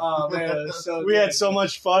time. Oh man, so we had so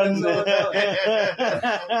much fun.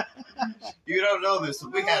 You don't know this,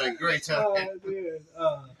 but we had a great time. Oh, dude.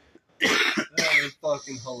 That was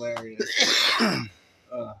fucking hilarious. So funny.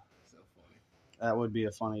 That would be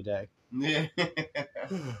a funny day. Yeah.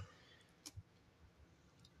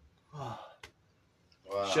 Wow.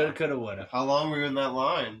 Shoulda, coulda, woulda. How long were you in that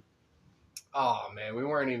line? Oh man, we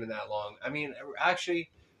weren't even that long. I mean,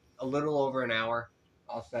 actually, a little over an hour.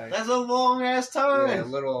 I'll say. That's a long ass time. Yeah, a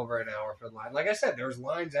little over an hour for the line. Like I said, there's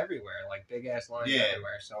lines everywhere, like big ass lines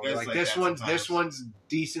everywhere. So we're like this one's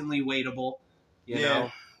decently waitable. You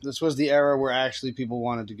know, this was the era where actually people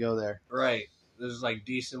wanted to go there. Right. This is like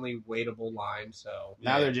decently waitable line. So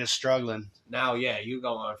now they're just struggling. Now, you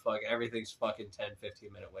go on fucking everything's fucking 10,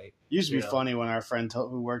 15-minute wait. Used to be funny when our friend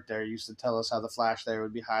who worked there used to tell us how the flash there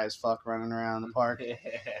would be high as fuck running around the park.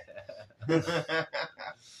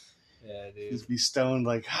 Yeah, dude. Just be stoned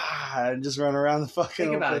like, and just run around the fucking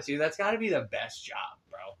Think about place. it, dude. That's got to be the best job,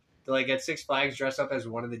 bro. To like at Six Flags dress up as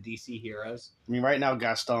one of the DC heroes. I mean, right now,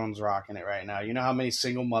 Gaston's rocking it right now. You know how many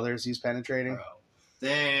single mothers he's penetrating? Bro.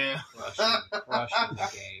 Damn. Crushing the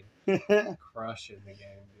game. Crushing the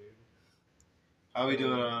game, dude. How we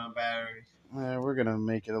doing on battery? We're going to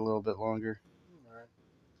make it a little bit longer. All right.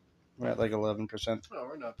 We're at like 11%. Oh,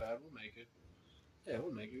 we're not bad. We'll make it. Yeah,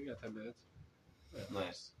 we'll make it. We got 10 minutes. Yeah.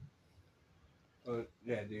 Nice.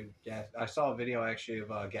 Yeah, dude. I saw a video actually of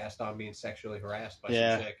Gaston being sexually harassed by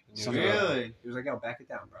some chick. Really? He was like, "Yo, back it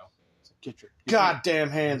down, bro." Get your goddamn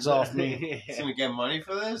hands off me. He's gonna get money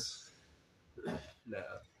for this? No.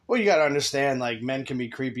 Well, you got to understand, like, men can be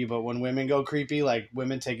creepy, but when women go creepy, like,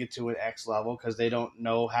 women take it to an X level because they don't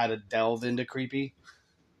know how to delve into creepy.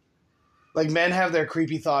 Like, men have their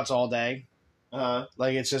creepy thoughts all day.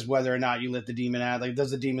 Like, it's just whether or not you let the demon out. Like,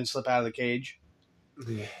 does the demon slip out of the cage?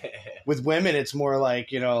 Yeah. With women, it's more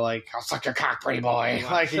like, like, I'll suck your cock, pretty boy.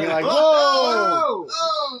 Like, and you're like, whoa!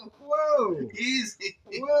 Whoa! Easy.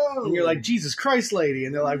 Whoa! And you're like, Jesus Christ, lady.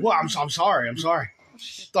 And they're like, well, I'm sorry.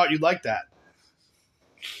 Thought you'd like that.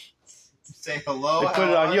 Say hello. They put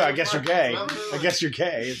it on you. I guess you're gay.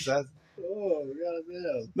 It's that. Oh,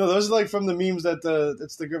 goddamn. No, those are like from the memes that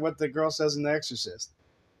what the girl says in The Exorcist.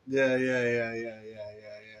 Yeah.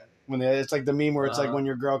 When it's like the meme where it's like when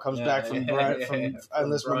your girl comes back from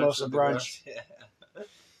endless mimosa brunch. Yeah,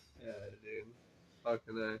 dude.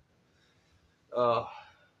 Fucking A. Oh.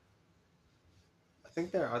 I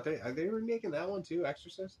think are they remaking that one too,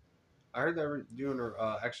 Exorcist? I heard they were doing an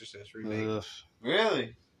Exorcist remake. Ugh.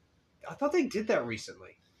 Really? I thought they did that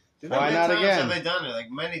recently. Why not again? Have they done it? Like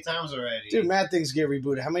many times already. Dude, mad things get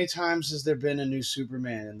rebooted. How many times has there been a new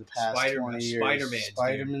Superman in the past 20 years?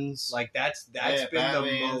 Spider-Man's. Like that's been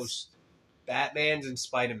the most. Batman's and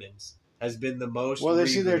Spider-Man's has been the most. Well,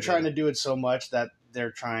 they're trying to do it so much that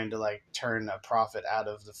they're trying to like turn a profit out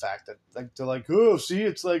of the fact that like they're like, oh, see,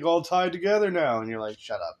 it's like all tied together now, and you're like,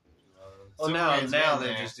 shut up. Well, now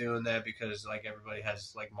they're just doing that because like everybody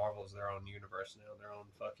has like Marvel's their own universe now, their own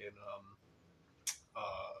fucking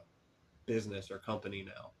business or company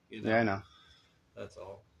now. You know? Yeah, I know. That's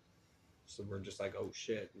all. So we're just like, oh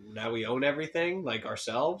shit! Now we own everything, like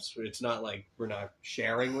ourselves. It's not like we're not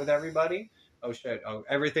sharing with everybody. Oh shit! Oh,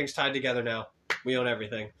 everything's tied together now. We own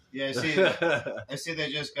everything. Yeah, I see.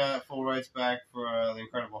 They just got full rights back for the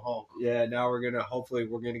Incredible Hulk. Yeah, now hopefully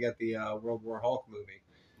we're gonna get the World War Hulk movie.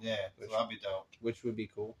 Yeah, that'll be dope. Which would be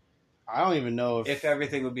cool. I don't even know if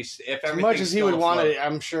everything would be as much as he would want it.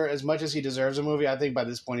 I'm sure as much as he deserves a movie. I think by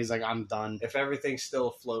this point he's like, I'm done. If everything's still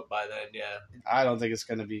afloat by then, yeah. I don't think it's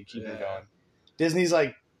gonna be keeping going. Disney's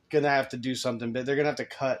like gonna have to do something, but they're gonna have to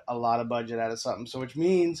cut a lot of budget out of something. So which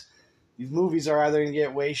means these movies are either gonna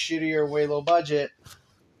get way shittier or way low budget.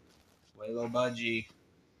 Way low budget.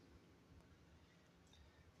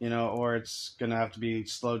 Or it's gonna have to be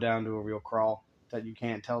slowed down to a real crawl that you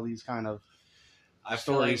can't tell these kind of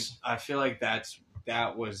stories. I feel like that's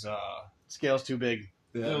that was Scale's too big.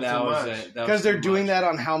 that was it. Because they're doing that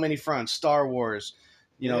on how many fronts? Star Wars,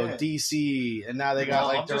 DC, and now they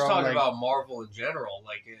got I'm their just own. talking about Marvel in general.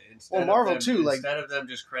 Like instead Marvel of them, too. Instead of them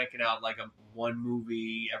just cranking out like one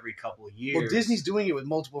movie every couple of years. Well, Disney's doing it with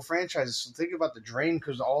multiple franchises. So think about the drain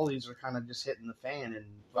because all these are kind of just hitting the fan and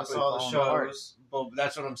that's all the shows. But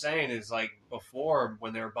that's what I'm saying is like before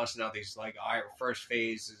when they were busting out these like first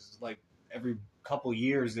phase is like every couple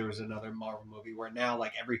years there was another Marvel movie. Where now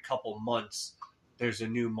like every couple months there's a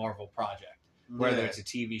new Marvel project. Whether it's a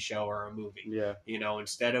TV show or a movie. Yeah.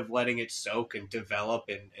 Instead of letting it soak and develop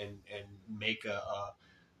and make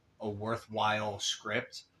a worthwhile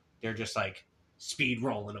script, they're just like speed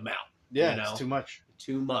rolling them out. Yeah, it's too much.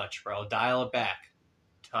 Too much, bro. Dial it back.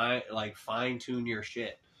 Fine tune your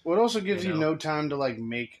shit. Well, it also gives you no time to like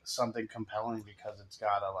make something compelling because it's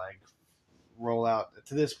gotta like roll out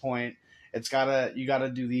to this point. You gotta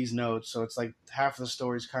do these notes, so it's like half the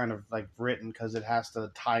story's kind of like written because it has to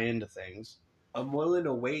tie into things. I'm willing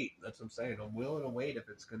to wait. That's what I'm saying. I'm willing to wait if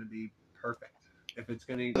it's going to be perfect. If it's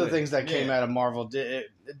going to be the things that came out of Marvel, it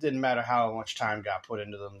didn't matter how much time got put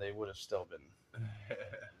into them; they would have still been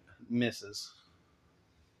misses.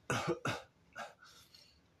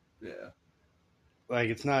 Yeah, like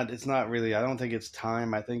it's not really. I don't think it's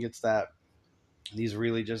time. I think it's that these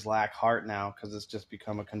really just lack heart now because it's just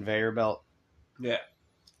become a conveyor belt. Yeah,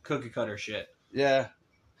 cookie cutter shit. Yeah.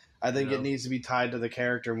 I think it needs to be tied to the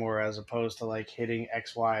character more as opposed to like hitting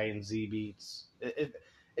X, Y, and Z beats.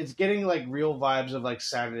 It's getting like real vibes of like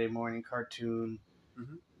Saturday morning cartoon.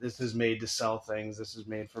 Mm-hmm. This is made to sell things. This is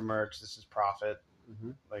made for merch. This is profit.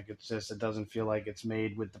 Mm-hmm. Like it doesn't feel like it's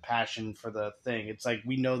made with the passion for the thing. It's like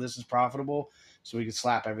we know this is profitable, so we can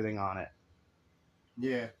slap everything on it.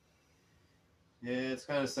 Yeah. Yeah, it's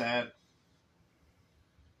kind of sad.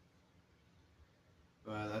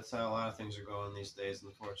 But that's how a lot of things are going these days,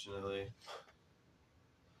 unfortunately.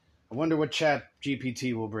 I wonder what Chat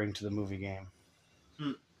GPT will bring to the movie game.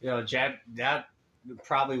 That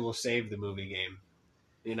probably will save the movie game.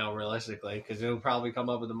 Realistically, because it'll probably come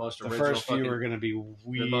up with the most original. The first few are going to be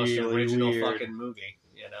weird, the most original fucking movie.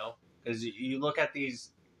 Because you look at these,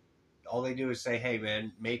 all they do is say, "Hey,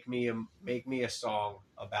 man, make me a song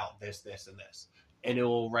about this, this, and this," and it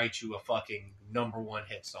will write you a fucking #1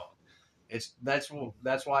 hit song. That's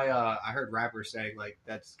why I heard rappers saying like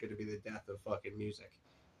that's going to be the death of fucking music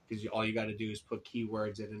because all you got to do is put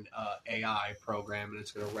keywords in an AI program and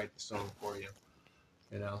it's going to write the song for you.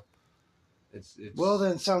 It's well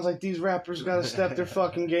then it sounds like these rappers got to step their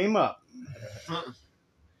fucking game up.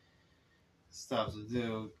 Stuff to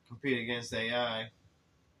do, compete against AI.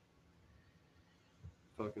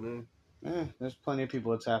 Fucking there's plenty of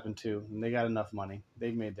people it's happened to, and they got enough money.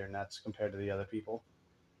 They've made their nuts compared to the other people.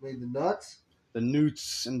 Made the nuts? The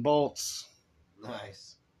newts and bolts.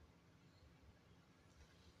 Nice.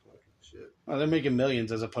 Fucking shit. Well, they're making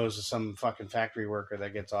millions as opposed to some fucking factory worker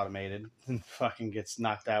that gets automated and fucking gets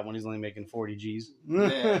knocked out when he's only making 40 G's.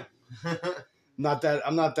 Yeah. I'm not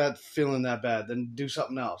that feeling that bad. Then do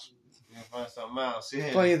something else. Yeah, find something else.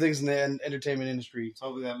 Yeah. Plenty of things in the entertainment industry.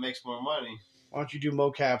 Hopefully that makes more money. Why don't you do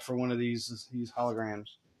mocap for one of these holograms?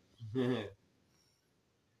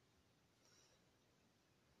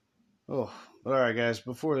 Oh, all right, guys.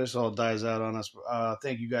 Before this all dies out on us,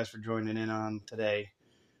 thank you guys for joining in on today.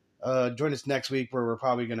 Join us next week where we're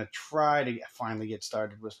probably going to try to finally get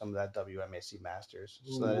started with some of that WMAC Masters,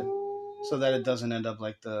 so that it doesn't end up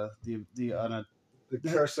like the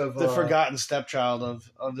curse of the forgotten stepchild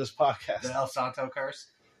of this podcast, the El Santo curse.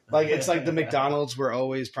 Like it's like the McDonald's we're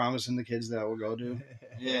always promising the kids that we'll go to.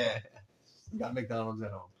 Yeah, we got McDonald's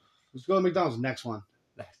at home. Let's go to McDonald's next one.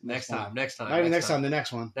 Next time. Not even next time. The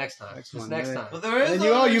next one. Next time. Well, there is. And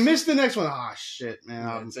you missed the next one. Oh shit,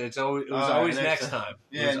 man! It was always next time.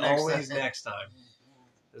 Yeah, it was always next time.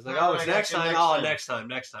 It's like, oh, it's next time. Oh, next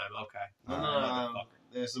time. Okay. No.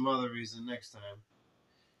 There's some other reason next time.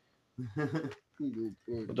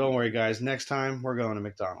 Well, don't worry, guys. Next time we're going to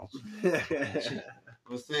McDonald's.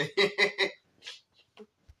 We'll see.